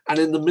 And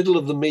in the middle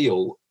of the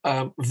meal,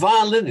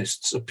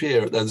 violinists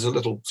appear. There's a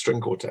little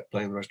string quartet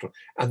playing in the restaurant.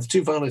 And the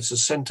two violinists are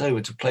sent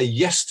over to play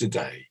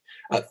Yesterday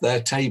at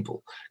their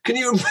table. Can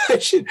you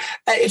imagine?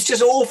 It's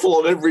just awful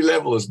on every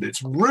level, isn't it?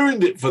 It's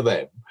ruined it for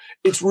them.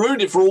 It's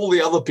ruined it for all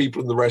the other people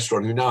in the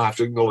restaurant who now have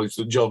to acknowledge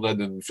that John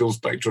Lennon and Phil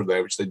Spector are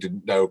there, which they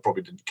didn't know,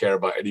 probably didn't care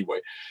about anyway.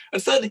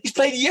 And third, he's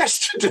played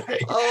Yesterday.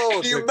 Oh,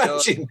 can you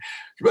imagine?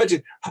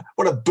 Imagine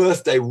what a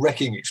birthday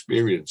wrecking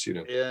experience,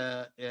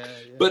 Yeah.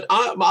 But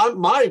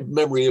my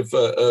memory of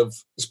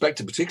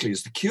Spector particularly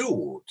is the Q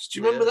Awards. Do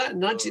you remember that in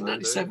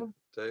 1997?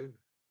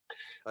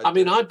 I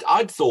mean,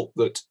 I'd thought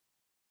that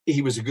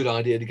he was a good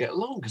idea to get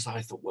along, because I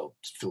thought, well,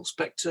 Phil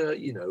Spector,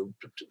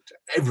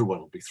 everyone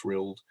will be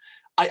thrilled.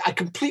 I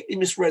completely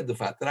misread the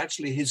fact that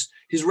actually his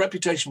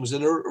reputation was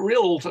in a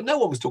real altar. No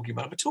one was talking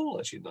about him at all,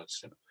 actually, in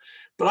 97.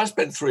 But I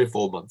spent 3 or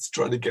 4 months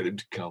trying to get him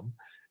to come.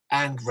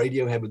 And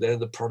Radiohead were there,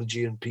 The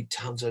Prodigy and Pete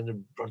Townsend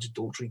and Roger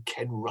Daltrey,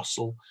 Ken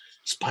Russell,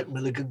 Spike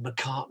Milligan,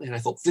 McCartney. And I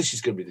thought, this is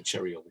going to be the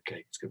cherry on the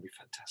cake. It's going to be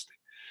fantastic.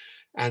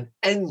 And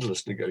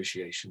endless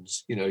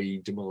negotiations.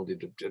 He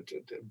demanded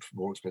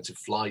more expensive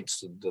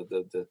flights and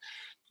the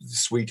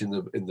suite in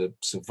the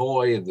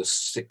Savoy and the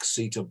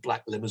 6-seater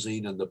black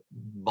limousine and the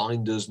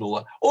binders and all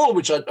that, all of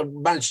which I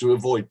managed to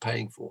avoid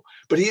paying for.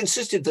 But he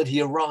insisted that he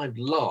arrived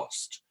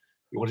last.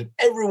 He wanted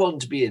everyone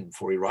to be in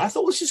before he arrived. I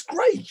thought, this is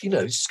great.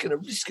 This is going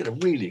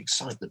to really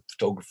excite the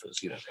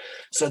photographers.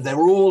 So they're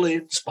all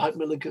in. Spike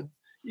Milligan,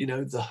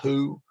 The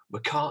Who,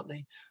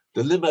 McCartney.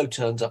 The limo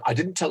turns up. I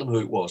didn't tell them who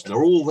it was.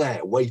 They're all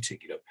there waiting,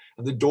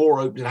 And the door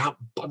opened out,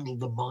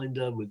 bundled the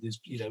minder with his,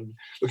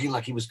 looking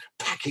like he was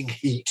packing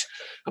heat.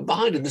 And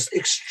behind him, this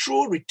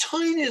extraordinary,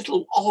 tiny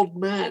little odd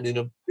man in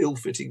a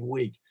ill-fitting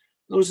wig.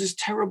 There was this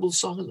terrible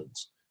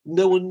silence.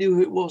 No one knew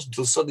who it was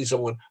until suddenly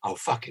someone went, oh,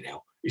 fucking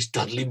hell, it's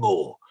Dudley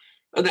Moore.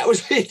 And that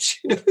was it.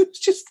 It was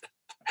just,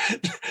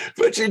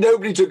 virtually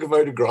nobody took a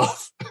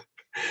photograph.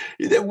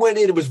 He then went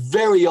in and was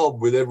very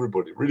odd with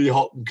everybody, really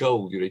hot and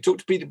cold. He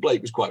talked to Peter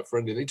Blake, was quite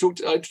friendly. And I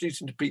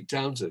introduced him to Pete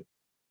Townsend.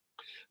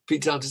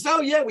 Pete Townsend said,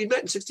 oh, yeah, we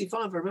met in 65.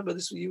 I remember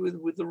this was you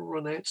with the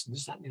Ronettes and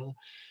this, that, and the other.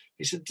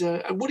 He said,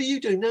 and what are you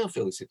doing now,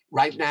 Phil? He said,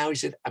 right now, he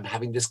said, I'm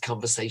having this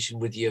conversation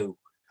with you.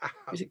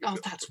 He said, oh,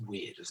 that's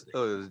weird, isn't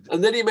it?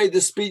 And then he made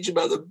this speech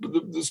about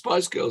the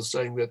Spice Girls,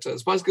 saying that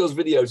Spice Girls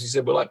videos, he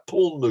said, were like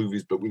porn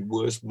movies, but with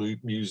worse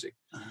music.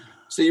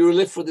 So you were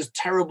left with this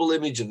terrible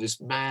image of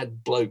this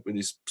mad bloke with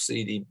his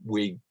seedy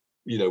wig,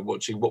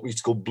 watching what we used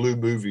to call blue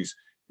movies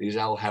in his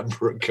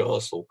Alhambra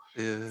castle.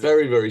 Yeah.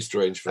 Very, very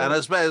strange film. And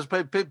as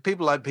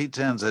people like Pete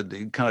Townsend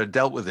who kind of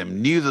dealt with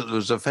him knew that there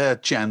was a fair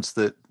chance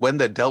that when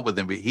they dealt with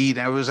him, he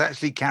was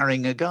actually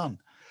carrying a gun.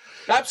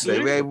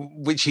 Absolutely.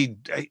 Which he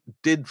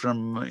did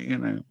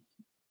from,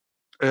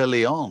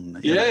 early on.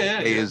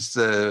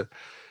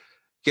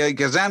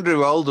 Because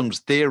Andrew Oldham's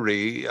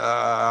theory,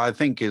 I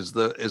think, is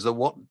that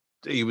what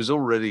he was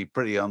already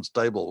pretty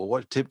unstable.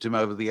 What tipped him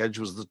over the edge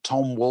was the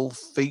Tom Wolfe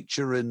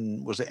feature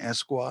in, was it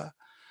Esquire?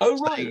 Oh,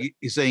 right.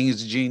 He's saying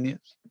he's a genius.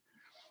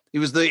 He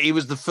was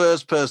the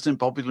first person in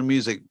popular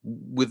music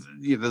with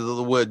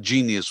the word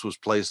genius was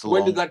placed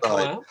alongside. When did that come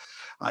out?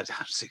 I'd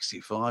have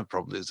 65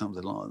 probably,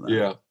 something like that.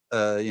 Yeah.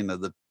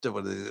 The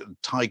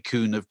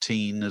Tycoon of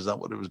Teen, is that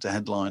what it was, the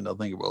headline? I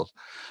think it was.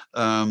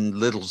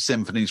 Little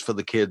Symphonies for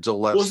the Kids,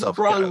 all that stuff. Wasn't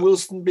Brian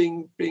Wilson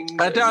being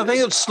I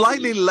think it was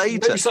slightly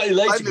later. Maybe slightly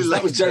later, because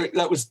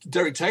that was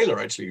Derek Taylor,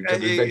 actually, who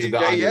invented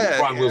that idea.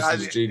 Brian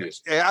Wilson's a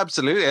genius. Yeah,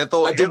 absolutely. I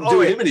thought I didn't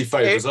do him any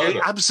favours either.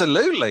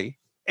 Absolutely.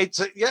 It's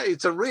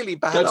a really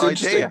bad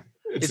idea.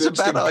 It's a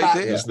bad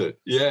idea, isn't it?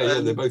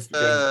 Yeah, they're both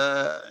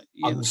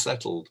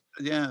unsettled.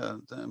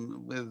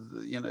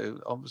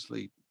 With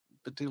obviously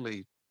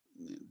particularly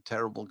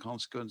terrible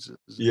consequences.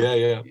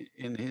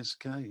 In his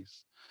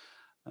case.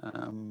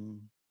 So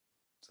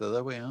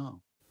there we are.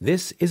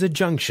 This is a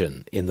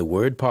junction in the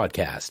word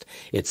podcast.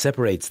 It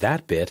separates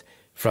that bit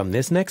from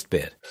this next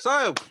bit.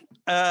 So,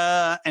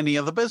 any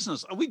other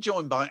business? Are we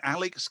joined by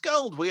Alex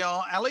Gold? We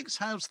are. Alex,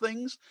 how's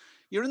things?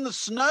 You're in the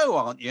snow,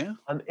 aren't you?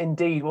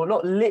 Indeed. Well,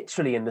 not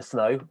literally in the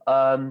snow.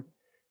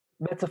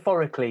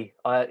 Metaphorically,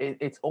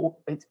 it's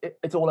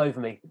all over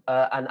me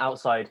and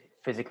outside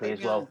physically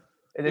as well.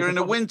 You're in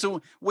a winter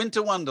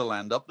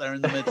wonderland up there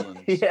in the Midlands.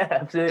 Yeah,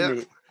 absolutely.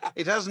 Yeah.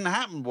 It hasn't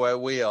happened where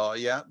we are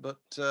yet, but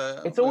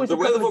it's always the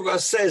weather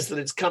forecast says that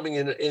it's coming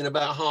in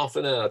about half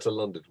an hour to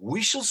London.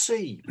 We shall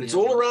see, but it's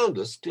all around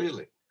us.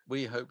 Clearly,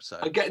 we hope so.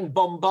 I'm getting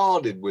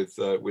bombarded with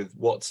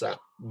WhatsApp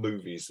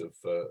movies of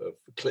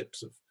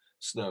clips of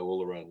snow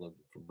all around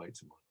London from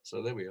mates of mine.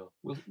 So there we are.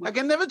 I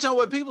can never tell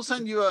when people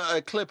send you a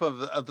clip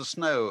of the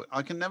snow.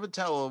 I can never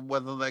tell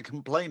whether they're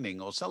complaining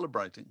or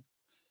celebrating.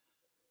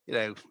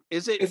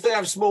 Is it... If they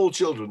have small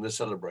children, they're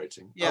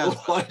celebrating. Yeah.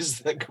 Otherwise,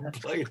 they're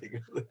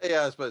complaining.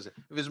 Yeah, I suppose. If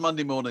it's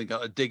Monday morning,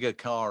 got to dig a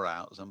car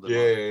out or something.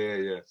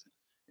 Yeah.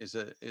 It's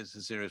a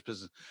serious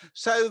business.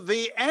 So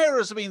the air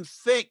has been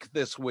thick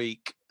this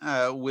week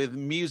with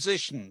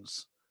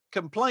musicians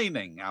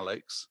complaining,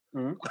 Alex.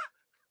 Mm-hmm.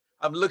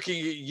 I'm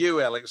looking at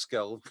you, Alex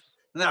Gold.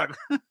 No,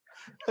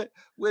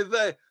 with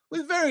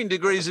varying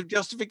degrees of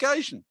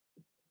justification.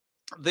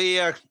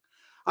 I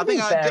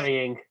think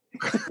varying.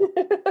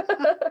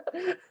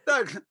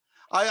 No,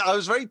 I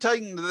was very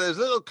taken. There's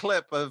a little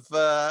clip of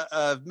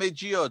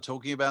Midge Ure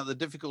talking about the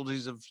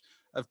difficulties of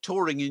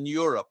touring in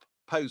Europe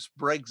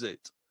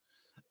post-Brexit,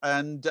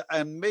 and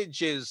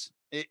Midge is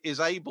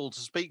able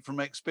to speak from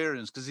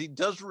experience because he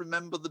does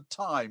remember the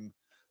time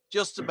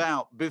just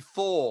about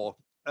before.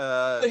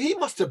 He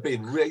must have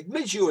been.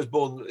 Midge Ure was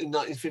born in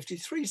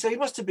 1953, so he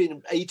must have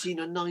been 18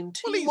 or 19.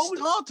 Well, he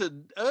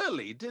started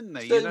early, didn't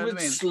he? You know what I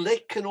mean?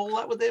 Slick and all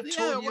that. Would they have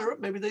toured Europe?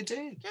 Maybe they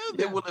did. Yeah,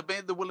 there would have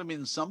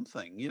been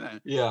something,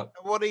 Yeah.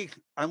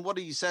 And what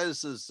he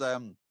says is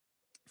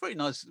very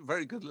nice,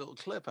 very good little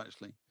clip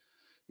actually.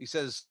 He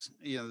says,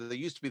 there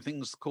used to be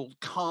things called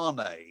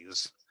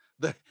carnets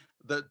that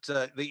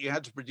you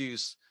had to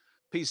produce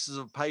pieces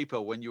of paper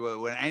when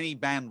any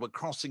band were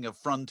crossing a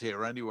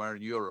frontier anywhere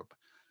in Europe.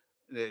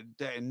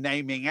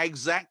 Naming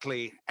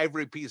exactly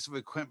every piece of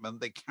equipment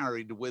they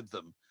carried with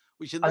them,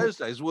 which in those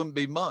days wouldn't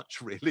be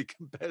much really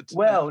compared to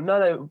now.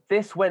 No,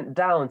 this went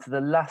down to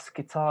the last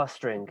guitar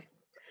string.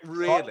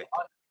 Really?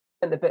 I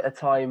spent a bit of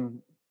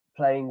time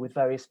playing with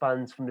various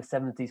bands from the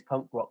 70s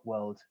punk rock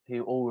world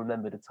who all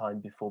remember the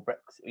time before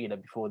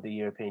Brexit, before the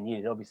European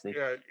Union, obviously.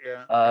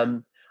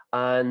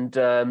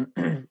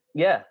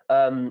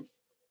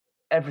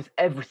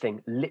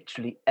 Everything,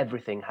 literally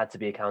everything had to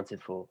be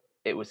accounted for.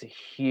 It was a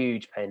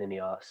huge pain in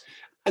the arse.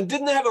 And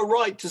didn't they have a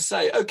right to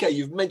say, okay,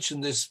 you've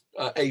mentioned this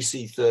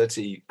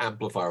AC30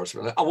 amplifier or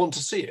something, I want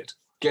to see it.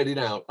 Get it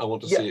out. I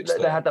want to see it.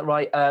 They had that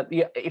right.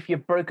 If you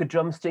broke a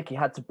drumstick, you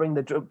had to bring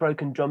the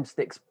broken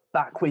drumsticks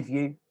back with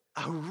you.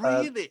 Oh,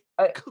 really?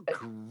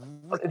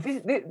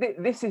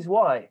 This is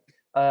why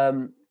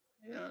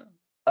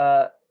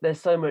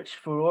there's so much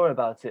furore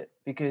about it,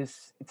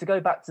 because to go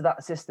back to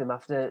that system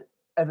after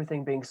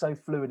everything being so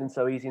fluid and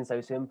so easy and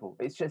so simple,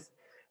 it's just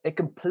a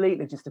complete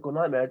logistical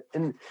nightmare,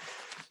 and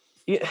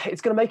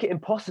it's going to make it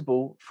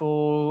impossible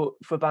for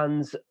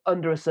bands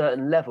under a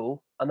certain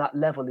level, and that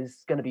level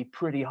is going to be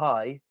pretty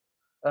high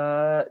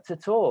to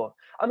tour.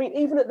 I mean,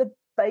 even at the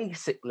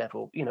basic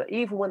level,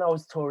 even when I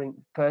was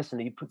touring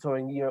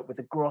Europe with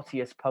the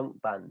grottiest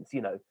punk bands,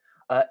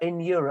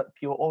 in Europe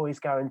you're always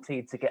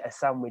guaranteed to get a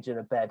sandwich and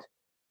a bed,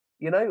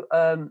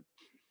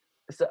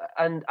 so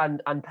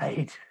and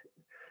paid.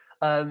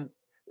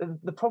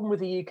 The problem with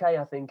the UK,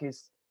 I think,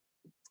 is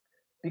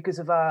because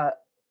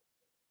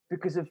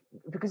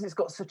it's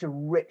got such a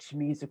rich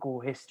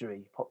musical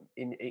history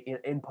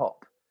in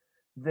pop,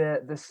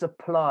 the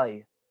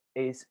supply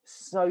is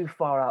so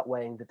far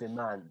outweighing the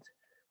demand,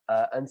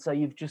 and so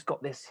you've just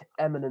got this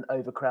eminent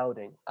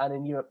overcrowding. And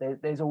in Europe,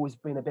 there's always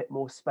been a bit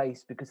more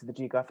space because of the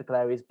geographical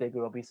area is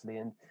bigger, obviously,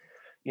 and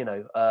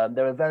there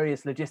are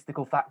various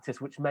logistical factors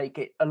which make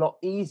it a lot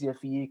easier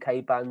for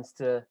UK bands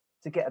to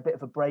get a bit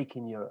of a break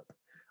in Europe.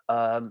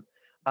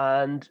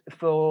 And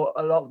for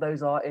a lot of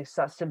those artists,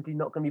 that's simply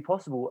not going to be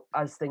possible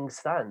as things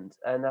stand.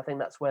 And I think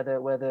that's where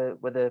the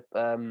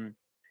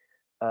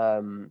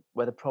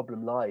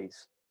problem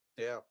lies.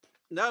 Yeah.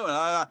 No,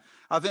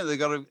 I think they've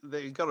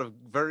got a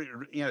very,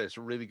 it's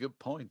a really good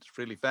point. It's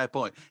a really fair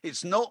point.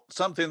 It's not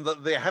something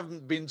that they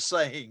haven't been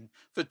saying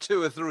for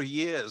 2 or 3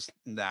 years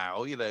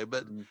now,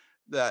 but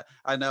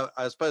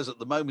I suppose at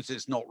the moment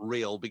it's not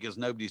real because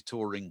nobody's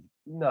touring.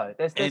 No,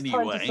 there's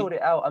anyway. Time to sort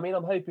it out. I mean,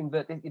 I'm hoping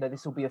that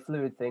this will be a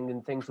fluid thing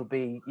and things will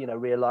be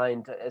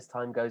realigned as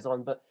time goes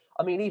on. But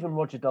I mean, even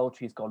Roger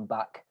Daltrey's gone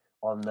back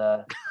on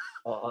the.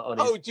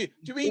 Do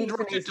you mean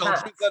Roger Daltrey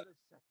got a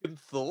second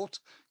thought?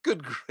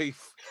 Good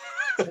grief!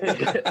 But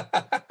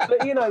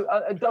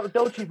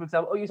Daltrey, for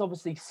example, he's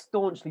obviously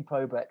staunchly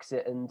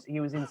pro-Brexit, and he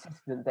was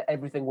insistent that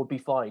everything would be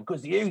fine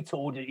because you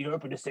toured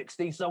Europe in the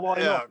 '60s, so why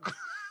not?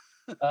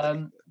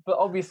 But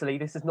obviously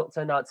this has not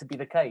turned out to be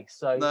the case.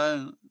 So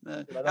no.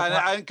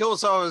 And of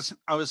course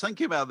I was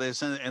thinking about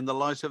this in the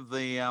light of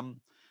the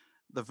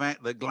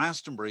fact that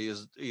Glastonbury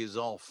is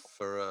off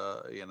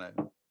for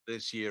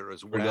this year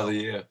as well. Another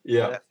year,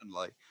 yeah,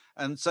 definitely.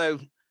 And so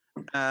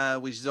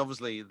which is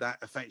obviously that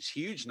affects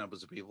huge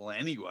numbers of people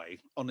anyway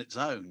on its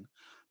own.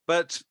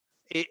 But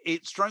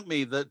it struck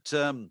me that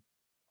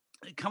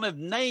kind of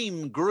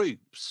name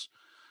groups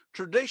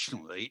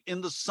traditionally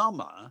in the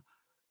summer.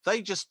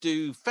 They just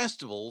do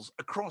festivals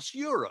across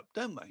Europe,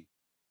 don't they?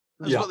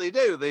 That's what they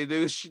do.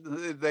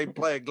 They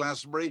play at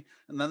Glastonbury,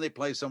 and then they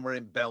play somewhere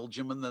in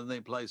Belgium, and then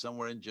they play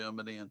somewhere in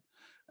Germany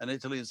and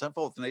Italy and so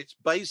forth. And it's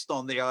based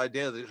on the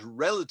idea that it's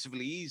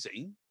relatively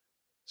easy.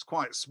 It's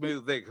quite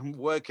smooth. They can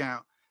work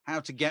out how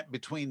to get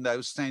between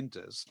those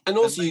centres. And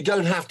also, you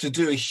don't have to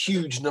do a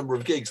huge number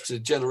of gigs to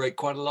generate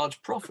quite a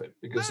large profit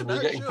because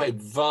you're getting paid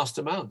vast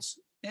amounts.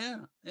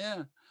 Yeah.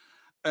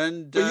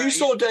 And but you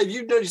saw, Dave,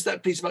 you noticed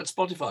that piece about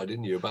Spotify,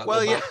 didn't you?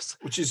 Yes,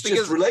 which is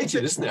just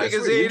related, isn't it?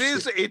 Because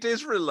it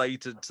is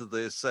related to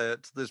this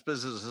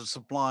business of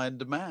supply and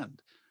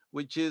demand,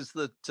 which is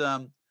that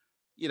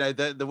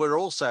there were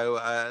also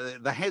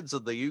the heads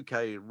of the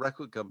UK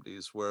record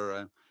companies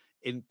were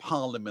in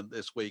Parliament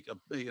this week,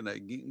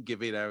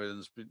 giving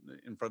evidence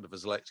in front of a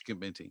select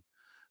committee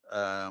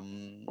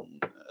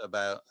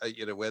about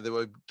where they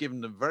were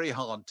given a very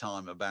hard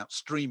time about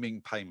streaming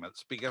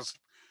payments because.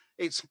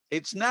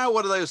 It's now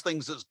one of those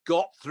things that's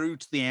got through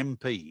to the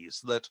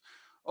MPs that,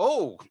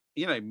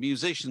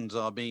 musicians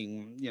are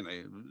being,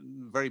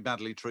 very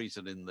badly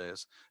treated in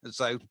this. And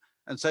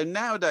so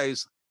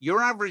nowadays,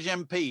 your average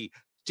MP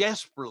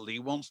desperately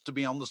wants to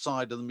be on the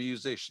side of the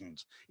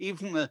musicians,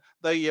 even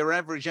though your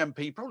average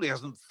MP probably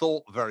hasn't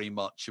thought very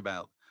much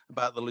about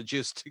the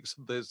logistics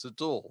of this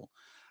at all.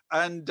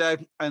 And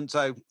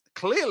so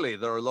clearly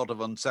there are a lot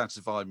of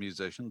unsatisfied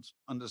musicians,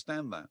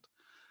 understand that.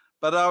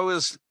 But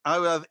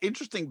I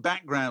interesting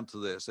background to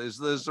this is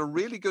there's a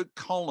really good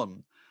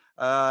column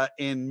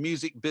in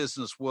Music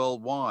Business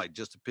Worldwide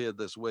just appeared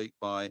this week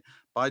by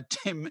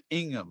Tim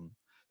Ingham,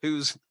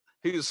 who's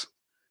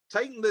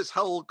taken this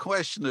whole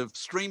question of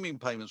streaming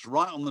payments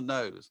right on the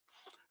nose.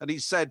 And he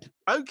said,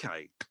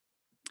 okay,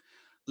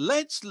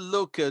 let's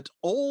look at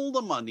all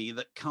the money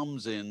that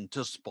comes in to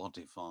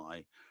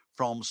Spotify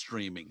from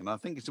streaming. And I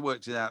think it's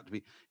worked it out to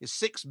be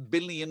 £6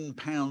 billion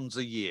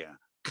a year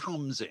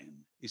comes in.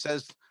 He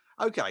says,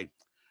 okay,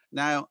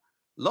 now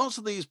lots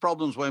of these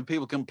problems when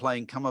people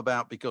complain come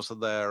about because of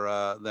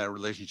their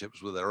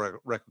relationships with their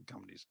record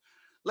companies.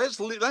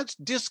 Let's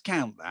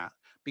discount that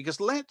because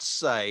let's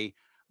say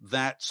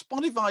that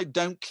Spotify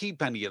don't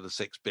keep any of the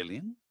 $6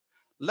 billion.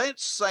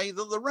 Let's say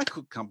that the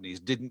record companies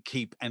didn't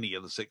keep any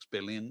of the $6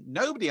 billion.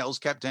 Nobody else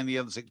kept any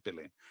of the $6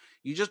 billion.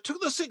 You just took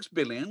the $6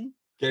 billion.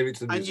 Gave it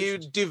to the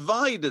musicians. You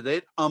divided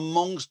it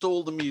amongst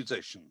all the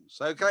musicians.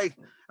 Okay,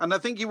 and I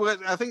think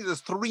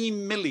there's 3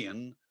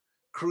 million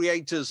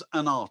creators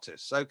and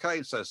artists.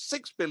 Okay, so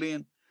 6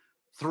 billion,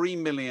 3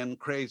 million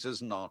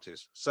creators and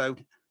artists. So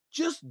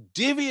just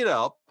divvy it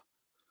up,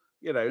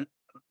 the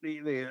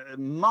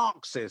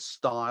Marxist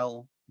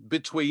style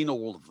between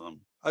all of them.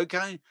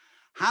 Okay,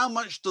 how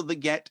much do they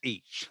get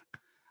each?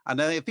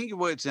 And I think it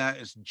works out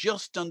it's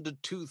just under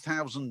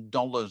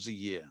 $2,000 a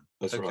year.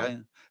 That's right.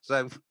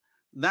 So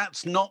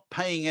that's not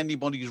paying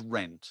anybody's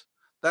rent.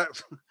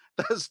 That's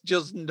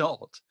just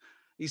not.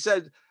 He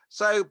said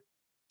so.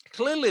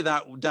 Clearly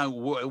that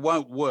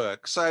won't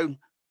work. So,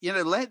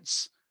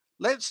 let's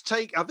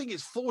take, I think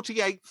it's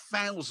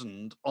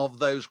 48,000 of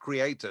those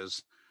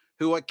creators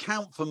who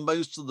account for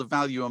most of the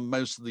value and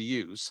most of the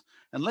use,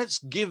 and let's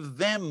give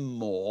them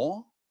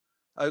more,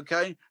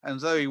 okay?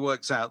 And so he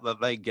works out that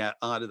they get,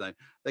 I don't know,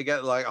 they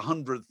get like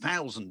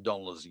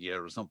 $100,000 a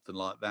year or something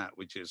like that,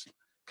 which is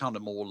kind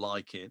of more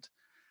like it.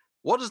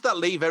 What does that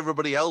leave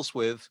everybody else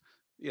with?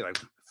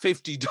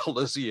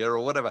 $50 a year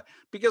or whatever,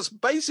 because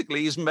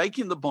basically he's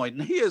making the point,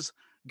 and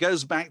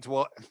goes back to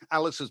what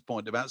Alice's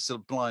point about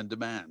supply and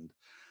demand.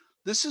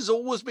 This has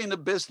always been a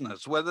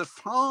business where there's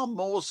far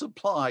more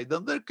supply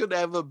than there could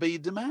ever be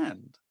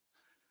demand.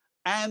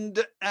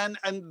 And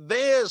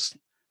there's,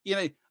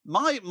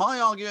 my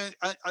argument,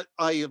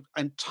 I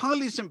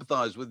entirely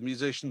sympathize with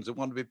musicians that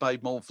want to be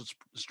paid more for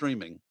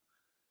streaming.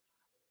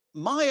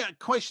 My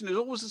question is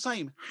always the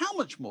same. How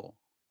much more?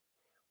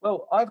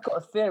 Well, I've got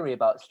a theory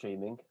about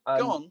streaming.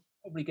 Go on.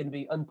 probably going to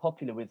be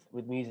unpopular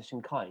with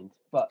musician kind,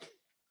 but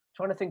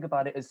trying to think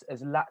about it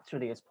as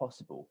laterally as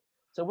possible.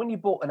 So when you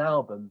bought an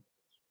album,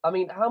 I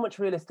mean, how much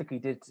realistically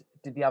did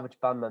the average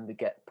band member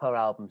get per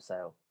album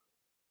sale?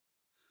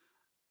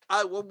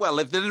 Well,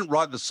 if they didn't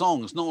write the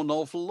songs, not an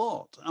awful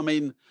lot. I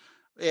mean,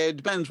 it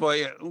depends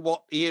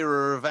what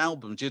era of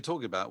albums you're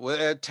talking about.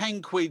 Well, a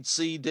 10 quid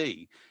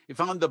CD,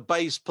 if I'm the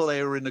bass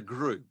player in a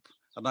group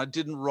and I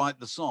didn't write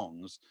the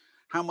songs,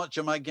 how much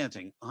am I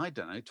getting? I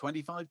don't know,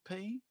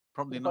 25p?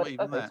 Probably not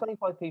even that.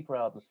 25p per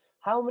album.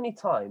 How many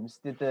times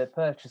did the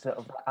purchaser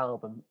of that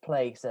album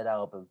play said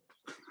album?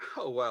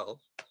 Oh,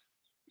 well.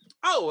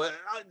 Oh,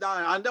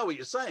 I know what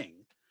you're saying.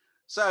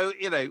 So,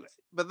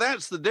 but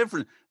that's the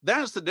difference.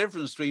 That's the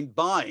difference between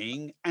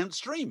buying and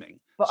streaming.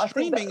 But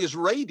streaming is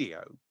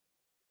radio.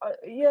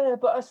 Yeah,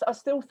 but I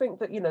still think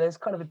that, there's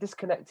kind of a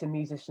disconnect in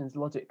musicians'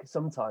 logic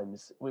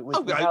sometimes with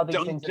how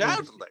these things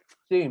are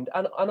assumed.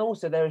 And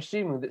also they're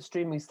assuming that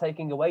streaming is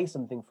taking away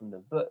something from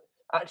them. But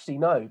actually,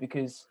 no,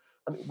 because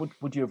I mean,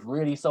 would you have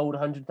really sold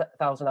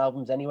 100,000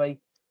 albums anyway?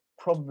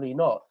 Probably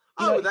not.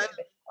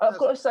 I've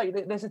got to say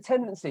that there's a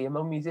tendency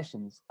among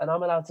musicians, and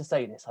I'm allowed to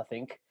say this, I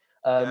think,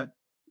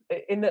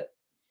 in that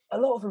a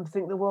lot of them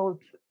think the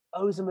world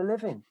owes them a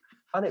living,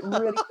 and it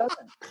really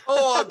doesn't.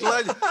 Oh,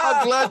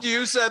 I'm glad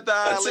you said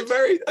that.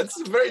 That's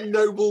a very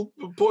noble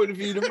point of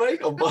view to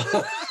make on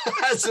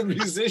as a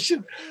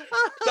musician.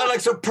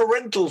 That's like a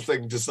parental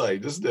thing to say,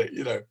 doesn't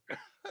it?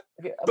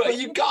 Okay, but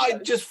I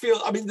just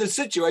feel. I mean, the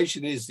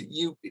situation is that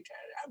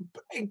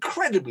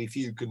incredibly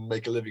few can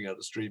make a living out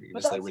of streaming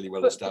unless they're really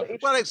well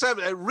established. Well,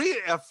 except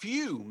a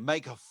few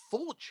make a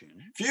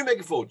fortune. Few make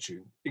a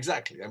fortune,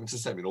 exactly. I mean, it's the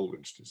same in all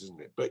industries, isn't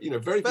it? But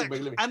very few make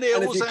a living. And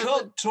if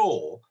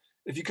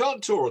you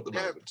can't tour, at the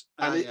moment,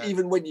 and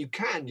even when you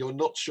can, you're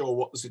not sure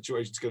what the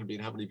situation's going to be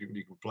and how many people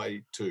you can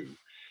play to,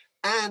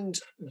 and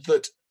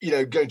that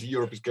going to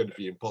Europe is going to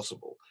be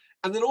impossible.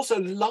 And then also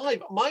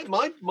live. My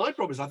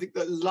problem is I think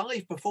that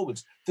live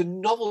performance, the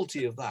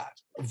novelty of that,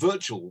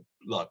 virtual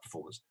live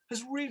performance,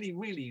 has really,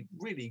 really,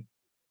 really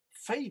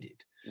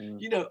faded. Do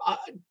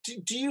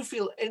you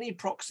feel any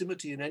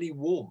proximity and any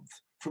warmth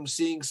from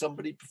seeing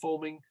somebody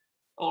performing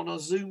on a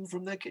Zoom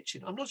from their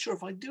kitchen? I'm not sure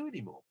if I do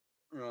anymore.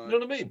 Right. You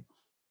know what I mean?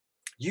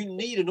 You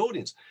need an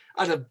audience.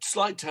 At a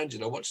slight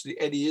tangent, I watched the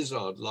Eddie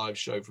Izzard live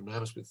show from the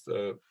Hammersmith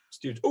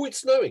studio. Oh,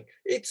 it's snowing.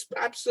 It's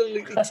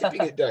absolutely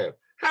tipping it down.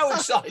 How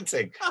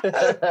exciting. You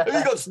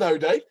got snow,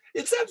 Dave?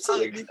 It's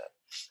absolutely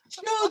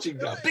charging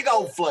down. Big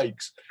old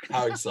flakes.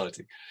 How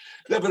exciting.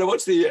 No, but I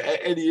watched the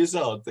Eddie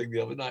Izzard thing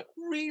the other night.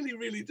 Really,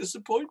 really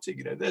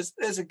disappointing.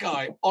 There's a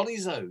guy on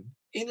his own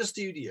in a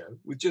studio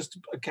with just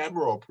a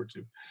camera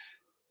operative,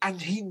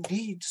 and he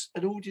needs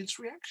an audience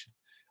reaction.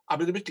 I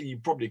mean, admittedly,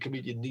 probably a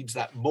comedian needs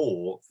that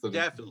more than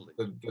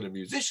a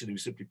musician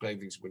who's simply playing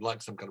things and would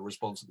like some kind of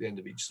response at the end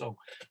of each song.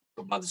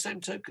 But by the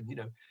same token,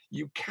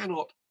 you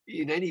cannot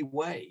in any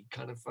way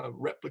kind of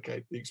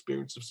replicate the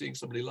experience of seeing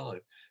somebody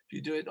live if you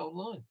do it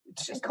online.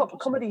 It's just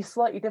comedy is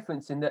slightly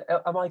different in that.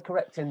 Am I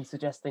correct in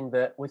suggesting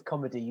that with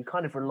comedy you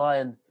kind of rely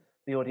on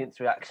the audience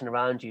reaction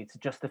around you to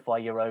justify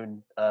your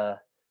own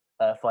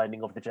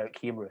finding of the joke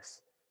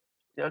humorous?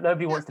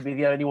 Nobody wants to be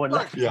the only one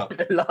left in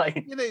the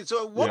line.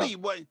 So when you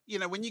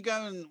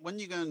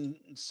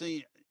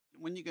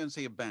go and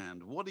see a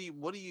band, what are you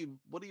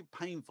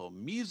paying for?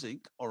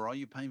 Music, or are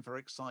you paying for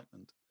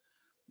excitement?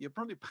 You're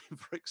probably paying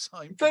for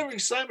excitement. Very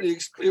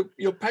excitement.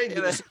 You're paying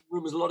in the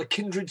room with a lot of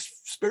kindred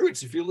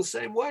spirits who feel the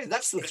same way.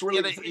 That's the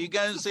thrill. You go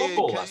and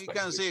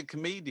see a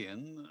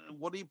comedian.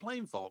 What are you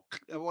paying for?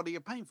 What are you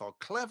paying for?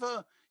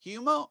 Clever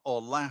humor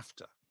or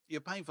laughter?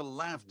 You're paying for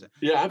laughter.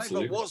 Yeah, you're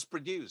absolutely. Paying for what's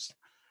produced.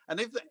 And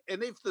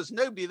if there's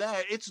nobody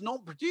there, it's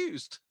not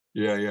produced.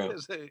 Yeah.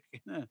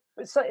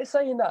 But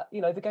saying that,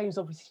 the game's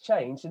obviously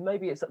changed, and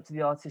maybe it's up to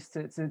the artist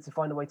to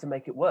find a way to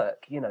make it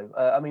work.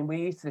 I mean, we're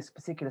used to this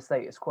particular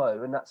status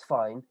quo, and that's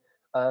fine.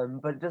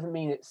 But it doesn't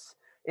mean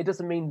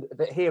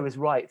that here is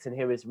right and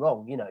here is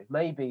wrong.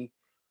 Maybe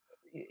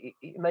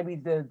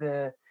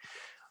the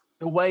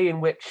way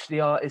in which the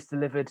art is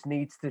delivered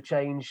needs to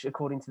change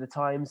according to the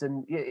times,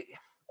 and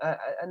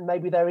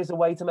maybe there is a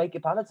way to make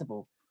it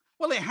palatable.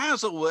 Well, it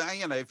has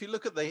if you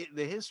look at the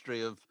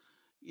history of,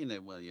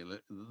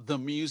 the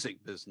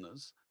music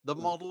business, the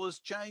model has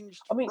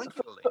changed. I mean,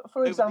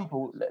 for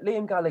example,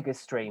 Liam Gallagher's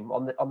stream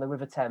on the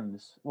River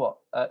Thames,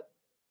 a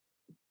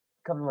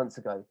couple of months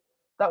ago,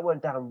 that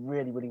went down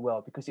really, really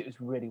well because it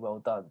was really well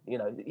done.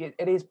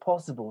 It is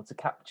possible to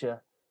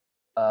capture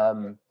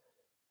a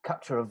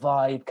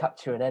vibe,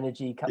 capture an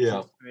energy,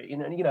 capture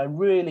and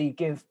really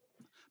give.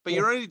 But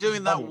you're only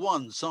doing that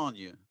once, aren't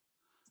you?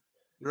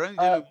 You're only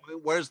doing,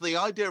 whereas the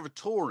idea of a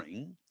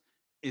touring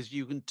is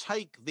you can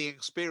take the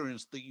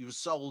experience that you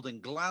sold in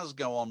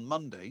Glasgow on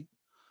Monday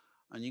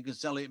and you can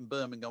sell it in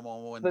Birmingham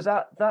on Wednesday.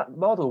 But that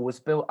model was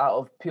built out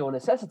of pure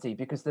necessity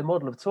because the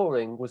model of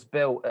touring was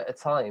built at a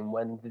time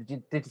when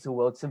the digital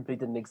world simply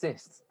didn't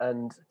exist.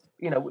 And,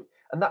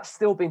 and that's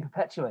still being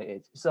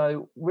perpetuated.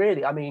 So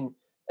really, I mean,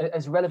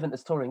 as relevant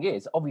as touring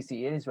is,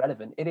 obviously it is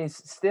relevant. It is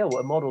still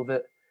a model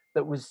that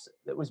that was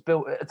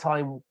built at a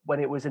time when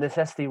it was a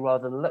necessity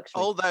rather than a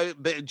luxury. Although,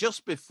 but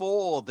just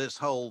before this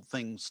whole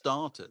thing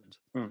started,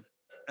 you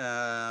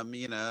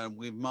know,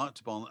 we've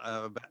remarked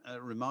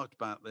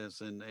about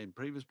this in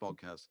previous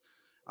podcasts.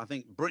 I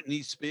think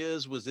Britney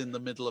Spears was in the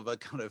middle of a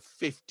kind of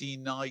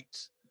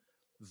 50-night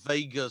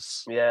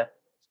Vegas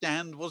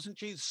stand, wasn't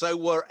she? So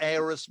were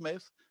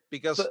Aerosmith,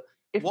 because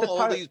what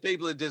all these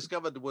people had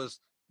discovered was,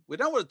 we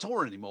don't want to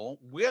tour anymore.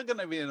 We're going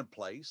to be in a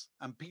place,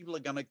 and people are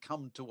going to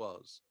come to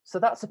us. So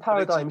that's a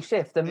paradigm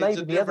shift, and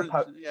maybe the other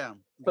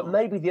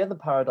maybe the other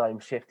paradigm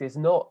shift is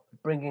not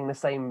bringing the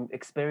same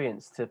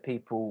experience to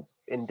people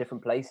in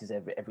different places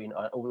every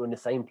night, or in the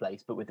same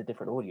place but with a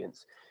different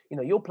audience. You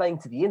know, you're playing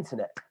to the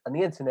internet, and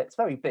the internet's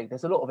very big.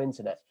 There's a lot of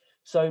internet.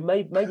 So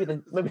maybe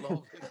the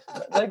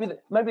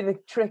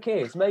trick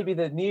is, maybe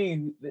the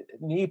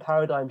new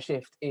paradigm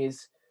shift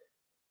is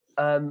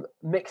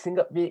mixing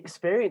up the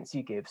experience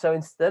you give. So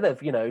instead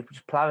of, you know,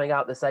 just plowing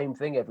out the same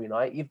thing every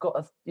night, you've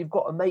got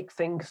to make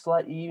things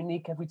slightly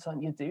unique every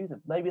time you do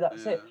them. Maybe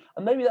that's it,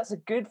 and maybe that's a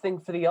good thing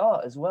for the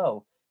art as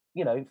well.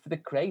 You know, for the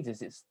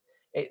creators,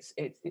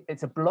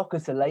 it's a blocker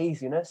to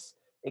laziness.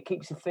 It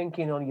keeps you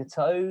thinking on your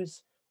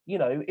toes. You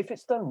know, if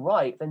it's done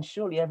right, then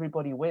surely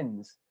everybody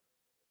wins.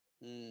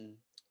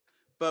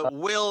 But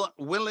will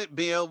it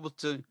be able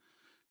to,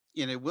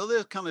 you know, will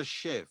this kind of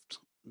shift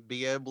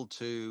be able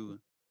to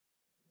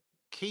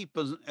keep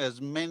as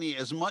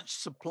much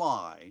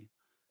supply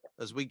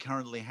as we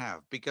currently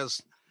have?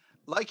 Because,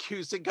 like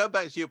you said, go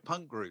back to your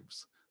punk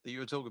groups that you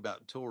were talking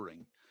about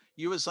touring.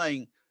 You were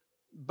saying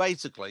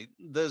basically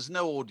there's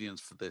no audience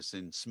for this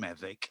in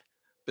Smethwick,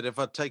 but if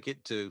I take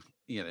it to,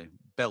 you know,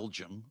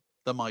 Belgium,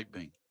 there might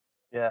be.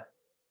 Yeah.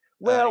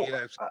 Well, you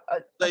know,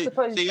 I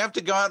suppose, so you have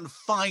to go out and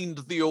find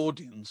the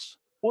audience.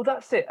 Well,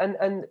 that's it.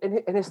 And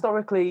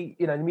historically,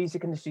 you know, the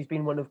music industry's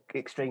been one of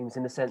extremes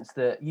in the sense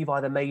that you've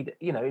either made,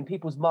 you know, in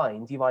people's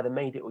minds, you've either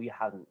made it or you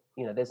haven't.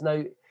 You know,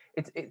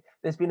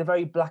 there's been a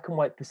very black and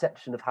white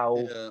perception of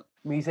how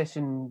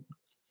musician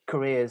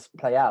careers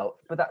play out,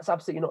 but that's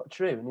absolutely not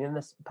true. And in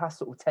the past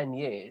sort of 10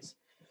 years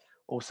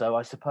or so,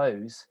 I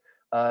suppose,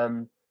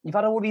 you've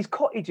had all these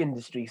cottage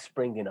industries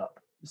springing up.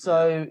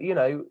 So, you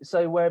know,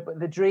 but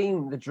the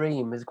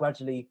dream has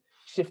gradually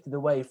shifted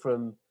away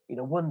from, you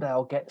know, one day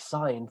I'll get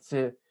signed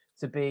to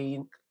be,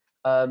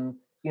 you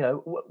know,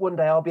 one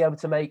day I'll be able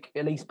to make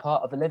at least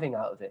part of a living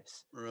out of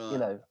this, you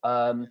know,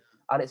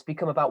 and it's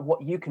become about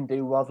what you can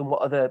do rather than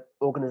what other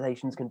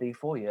organizations can do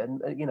for you.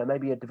 And, you know,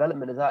 maybe a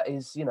development of that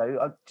is, you know,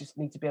 I just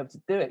need to be able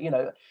to do it. You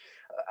know,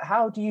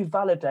 how do you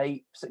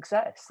validate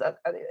success?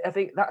 I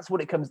think that's what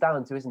it comes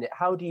down to, isn't it?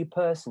 How do you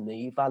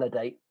personally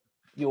validate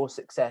your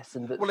success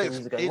and that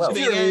things are going well? If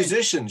you're a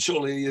musician,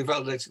 surely you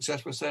validate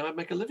success by saying, I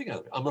make a living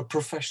out of it. I'm a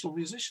professional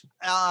musician.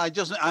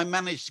 I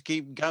managed to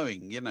keep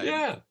going, you know.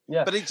 Yeah.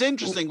 But it's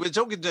interesting. We're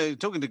talking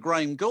to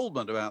Graham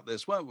Goldman about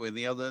this, weren't we,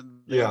 the other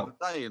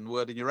day in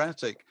Word in Your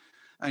Attic.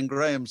 And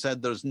Graham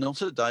said, there's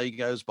not a day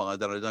goes by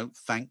that I don't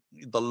thank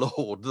the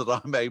Lord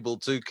that I'm able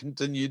to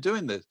continue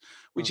doing this,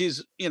 which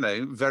is, you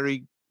know,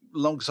 very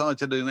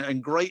long-sighted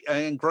and great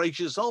and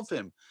gracious of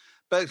him.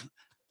 But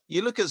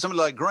you look at somebody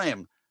like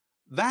Graham,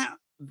 that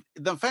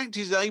the fact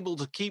he's able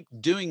to keep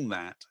doing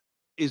that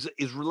is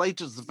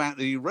related to the fact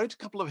that he wrote a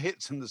couple of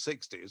hits in the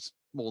 60s,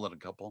 more than a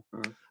couple,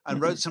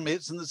 and wrote some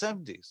hits in the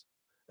 70s.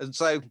 And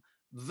so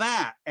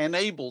that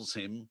enables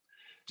him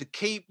to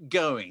keep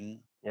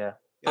going. Yeah.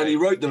 And he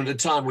wrote them at a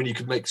time when you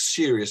could make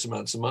serious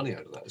amounts of money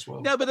out of that as well.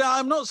 No, but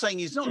I'm not saying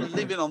he's not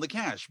living on the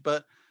cash,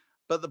 but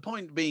the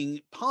point being,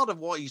 part of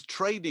what he's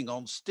trading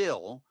on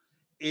still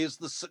is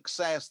the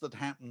success that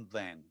happened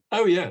then.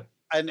 Oh, yeah.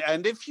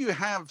 And if you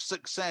have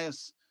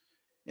success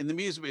in the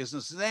music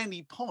business at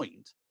any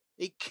point,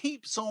 it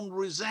keeps on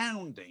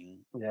resounding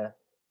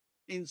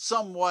in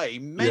some way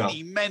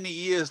many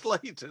years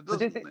later,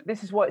 doesn't it?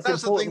 This is why it's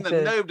That's important. That's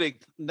the thing that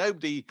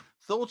nobody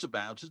thought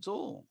about at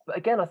all. But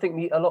again, I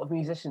think a lot of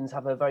musicians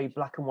have a very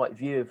black and white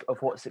view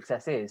of what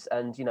success is.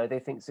 And, you know, they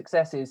think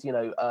success is, you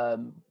know,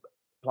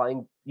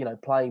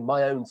 playing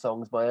my own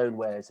songs, my own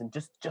wares, and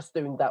just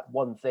doing that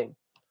one thing.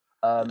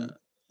 And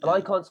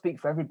I can't speak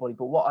for everybody,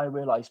 but what I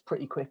realized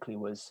pretty quickly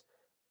was,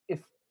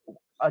 if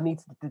I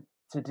needed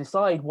to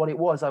decide what it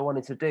was I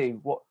wanted to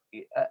do,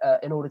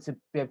 in order to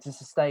be able to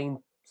sustain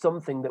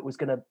something that was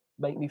going to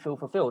make me feel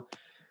fulfilled.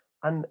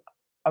 And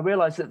I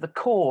realized that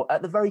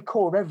at the very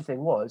core of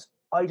everything was,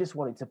 I just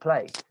wanted to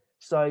play.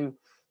 So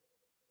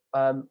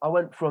I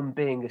went from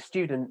being a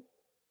student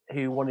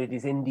who wanted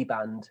his indie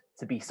band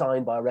to be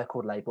signed by a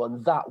record label,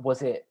 and that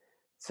was it,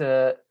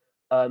 to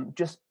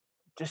just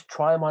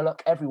try my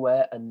luck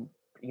everywhere, and,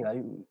 you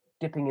know,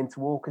 dipping into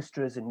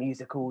orchestras and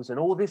musicals and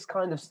all this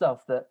kind of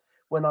stuff that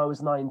when I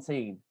was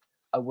 19,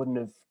 I wouldn't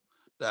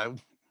have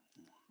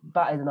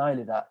batted an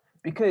eyelid at,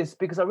 because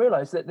I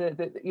realized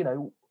that you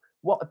know,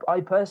 what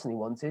I personally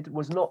wanted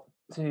was not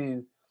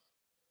to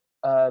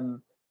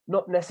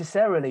not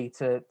necessarily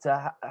to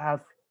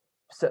have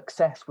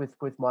success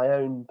with my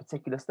own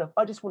particular stuff.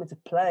 I just wanted to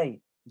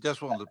play.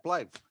 Just wanted to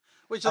play.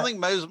 Which I think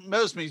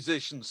most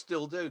musicians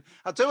still do.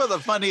 I'll tell you what the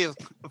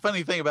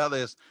funny thing about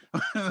this.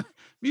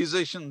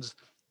 Musicians,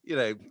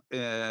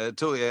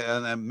 talking,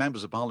 and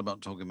members of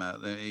parliament talking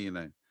about,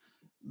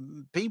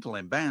 people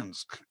in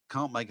bands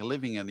can't make a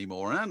living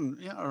anymore.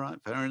 And yeah, all right,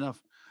 fair enough.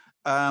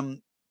 But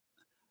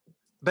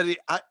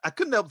I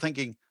couldn't help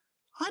thinking,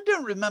 I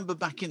don't remember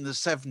back in the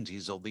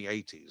 70s or the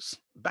 80s,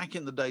 back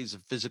in the days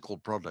of physical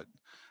product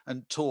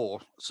and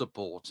tour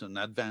support and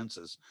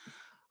advances,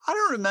 I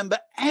don't remember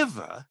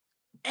ever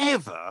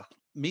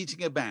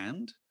meeting a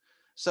band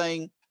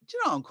saying, do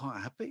you know, I'm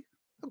quite happy.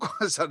 I'm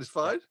quite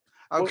satisfied.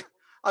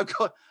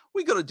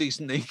 We got a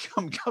decent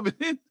income coming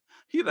in.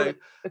 The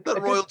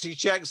royalty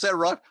checks are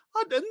right.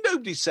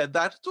 Nobody said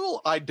that at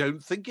all. I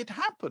don't think it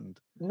happened.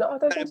 No, I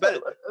don't think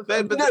so.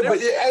 But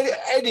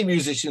any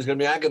musician is going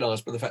to be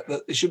agonised by the fact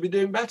that they should be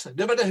doing better.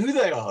 No matter who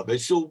they are, they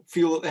still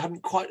feel that they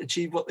haven't quite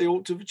achieved what they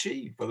ought to have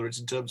achieved, whether it's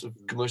in terms of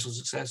commercial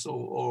success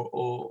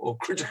or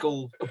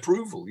critical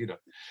approval, Yeah.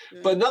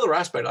 But another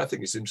aspect I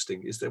think is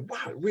interesting is that,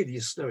 wow, it really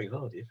is snowing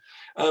hard here,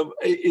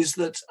 is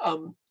that,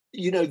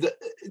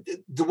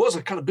 there was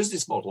a kind of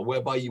business model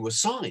whereby you were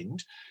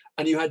signed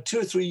and you had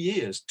 2 or 3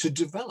 years to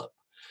develop,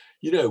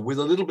 with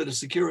a little bit of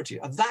security.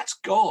 And that's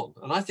gone.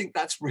 And I think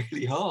that's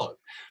really hard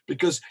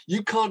because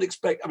you can't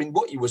expect,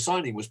 what you were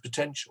signing was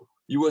potential.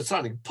 You were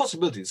signing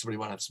possibility that somebody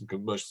might have some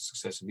commercial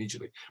success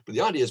immediately. But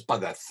the idea is by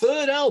their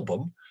third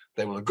album,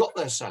 they will have got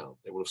their sound.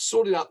 They will have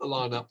sorted out the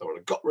lineup. They would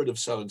have got rid of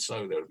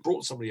so-and-so. They would have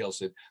brought somebody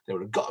else in. They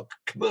would have got a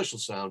commercial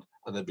sound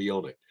and they'd be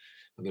on it.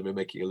 And they'd be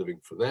making a living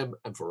for them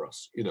and for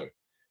us,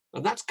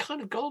 And that's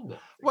kind of gone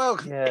now. Well,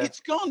 It's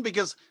gone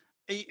because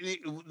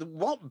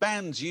what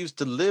bands used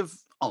to live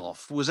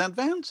off was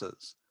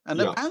advances,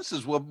 and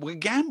advances were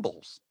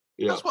gambles.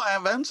 That's what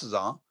advances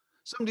are.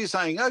 Somebody's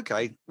saying,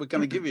 okay, we're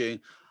going to give you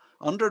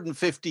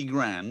 150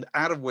 grand,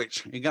 out of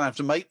which you're going to have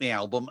to make the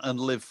album and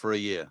live for a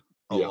year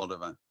or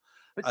whatever.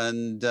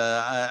 And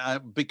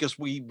because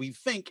we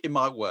think it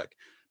might work,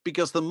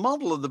 because the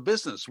model of the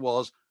business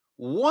was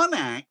one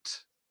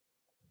act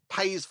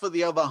pays for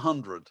the other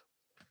 100.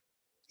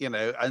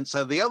 And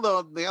so the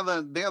other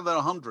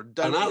 100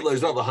 don't. And out of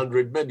those other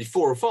 100, maybe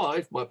 4 or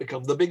 5 might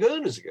become the big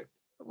earners again.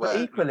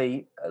 Well,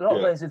 equally, a lot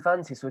of those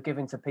advances were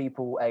given to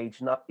people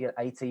aged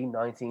 18,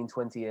 19,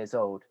 20 years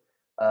old.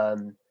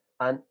 And,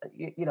 I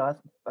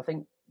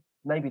think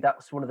maybe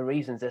that's one of the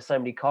reasons there's so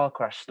many car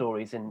crash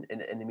stories in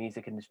the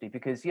music industry,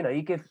 because,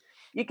 you give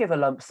a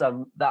lump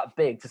sum that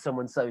big to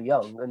someone so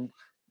young and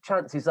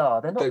chances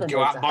are they're not going to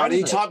go out and buy an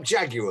E-Type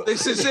Jaguar.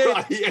 This is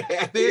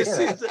it. This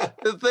is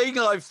the thing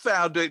I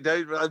found.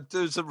 I'm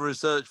doing some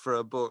research for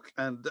a book,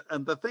 and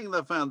the thing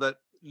that I found that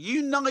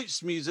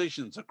unites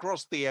musicians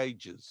across the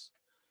ages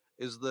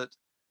is that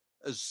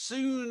as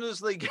soon as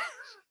they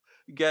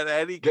get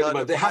any kind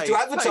of they have to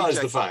advertise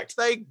the fact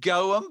they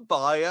go and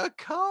buy a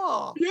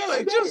car. Yeah,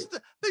 they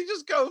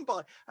just go and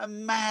buy a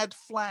mad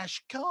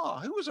flash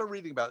car. Who was I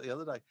reading about the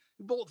other day?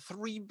 He bought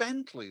 3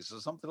 Bentleys or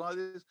something like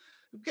this.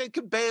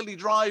 Could barely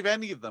drive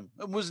any of them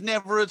and was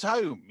never at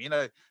home,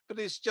 But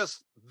it's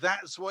just,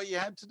 that's what you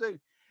had to do.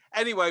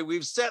 Anyway,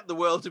 we've set the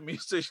world of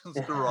musicians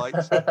to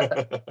rights.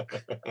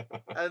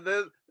 and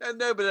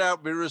nobody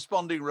out be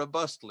responding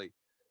robustly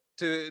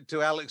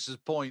to Alex's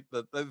point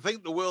that they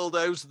think the world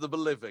owes them a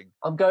living.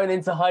 I'm going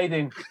into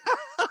hiding.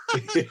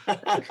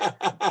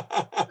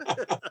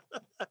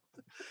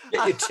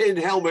 Get your tin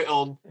helmet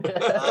on.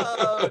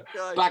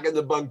 Back in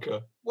the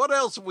bunker. What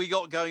else have we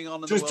got going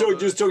on in the world?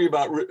 Just talking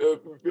about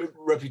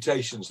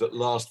reputations that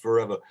last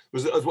forever. I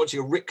was watching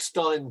a Rick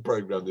Stein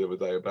program the other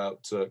day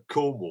about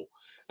Cornwall.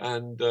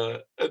 And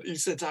he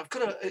said, I've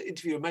got to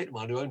interview a mate of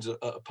mine who owns a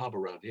pub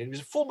around here. And he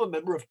was a former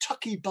member of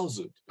Tucky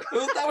Buzzard.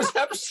 That was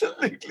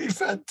absolutely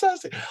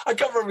fantastic. I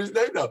can't remember his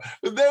name now.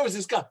 But there was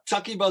this guy,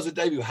 Tucky Buzzard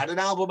Dave, who had an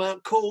album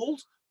out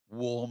called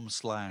Warm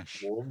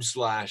Slash.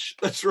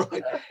 That's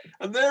right.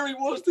 And there he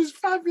was, this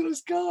fabulous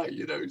guy,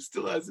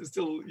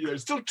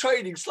 still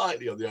trading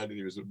slightly on the idea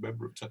he was a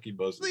member of Tucky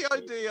Buzzard. The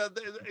idea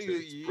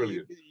that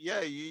brilliant.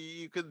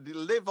 You could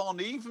live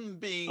on even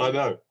being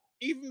a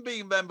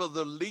member of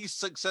the least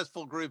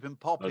successful group in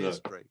pop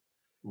history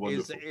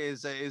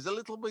is a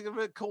little bit of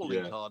a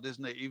calling card,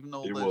 isn't it? Even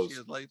all those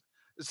years later.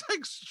 It's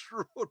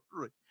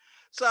extraordinary.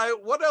 So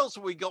what else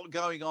have we got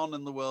going on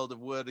in the world of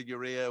Word in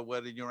Your Ear,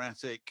 Word in Your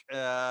Attic?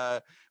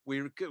 Our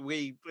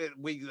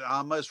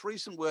most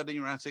recent Word in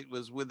Your Attic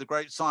was with the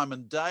great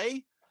Simon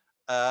Day,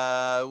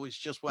 which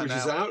just went out.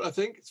 Which is out, I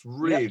think. It's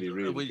really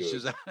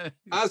good.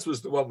 As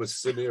was the one with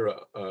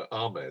Samira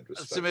Ahmed.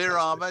 Samira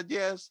Ahmed,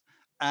 yes.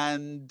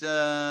 And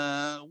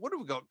what have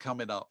we got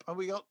coming up? Have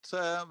we got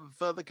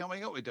further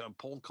coming up? We're doing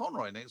Paul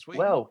Conroy next week.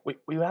 Well,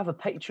 we have a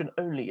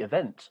patron-only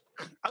event.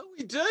 Oh,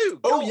 we do?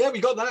 Yeah, we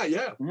got that,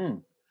 yeah.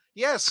 Mm.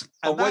 Yes.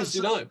 On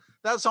Wednesday night.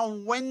 That's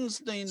on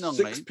Wednesday night.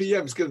 6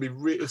 p.m. It's going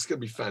to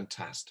be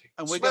fantastic.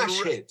 And we're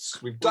Smash Hits.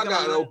 We've dug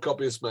out an old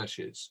copy of Smash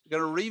Hits. We're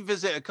going to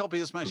revisit a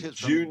copy of Smash Hits.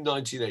 June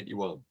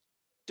 1981.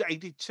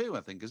 82,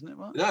 I think, isn't it,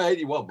 Mark? No,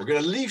 81. We're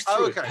going to leaf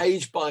through it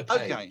page by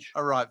page. Okay,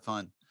 all right,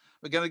 fine.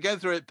 We're going to go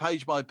through it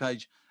page by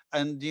page.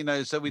 And, you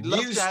know, so we'd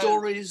love news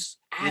stories,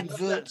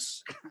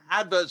 adverts.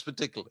 Adverts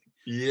particularly.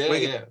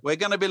 Yeah, We're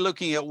going to be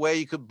looking at where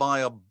you could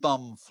buy a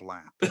bum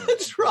flap.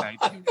 That's right.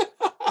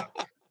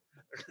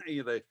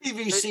 You know,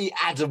 PVC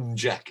Adam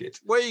jacket.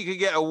 Where you could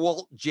get a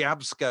Walt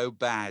Jabsco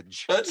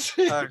badge. That's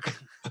it.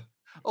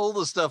 All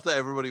the stuff that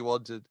everybody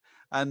wanted.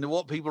 And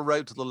what people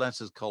wrote to the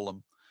letters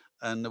column.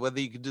 And whether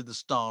you could do the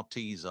star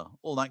teaser,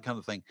 all that kind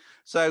of thing.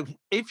 So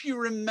if you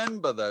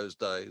remember those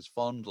days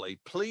fondly,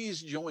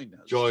 please join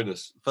us. Join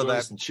us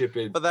and chip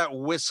in. For that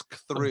whisk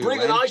through. And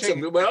bring an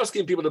item. We're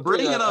asking people to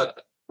bring an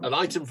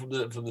item from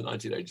the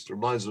 1980s to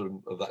remind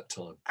them of that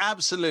time.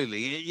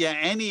 Absolutely. Yeah,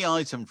 any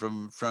item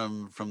from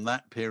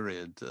that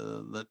period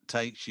that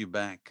takes you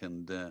back,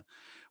 and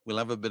we'll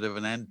have a bit of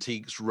an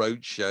antiques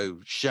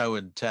roadshow show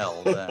and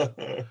tell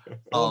there.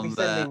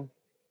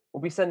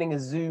 We'll be sending a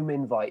Zoom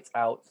invite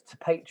out to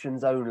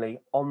patrons only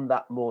on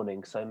that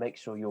morning, so make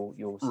sure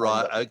you're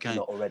right. Up okay, if you're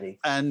not already.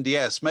 And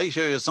yes, make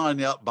sure you're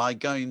signing up by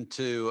going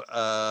to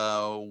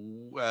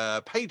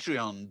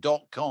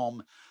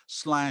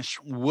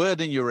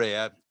patreon.com/word in your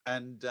ear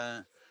and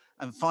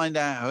find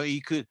out how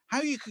you could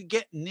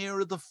get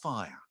nearer the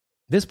fire.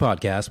 This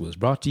podcast was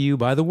brought to you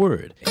by The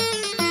Word.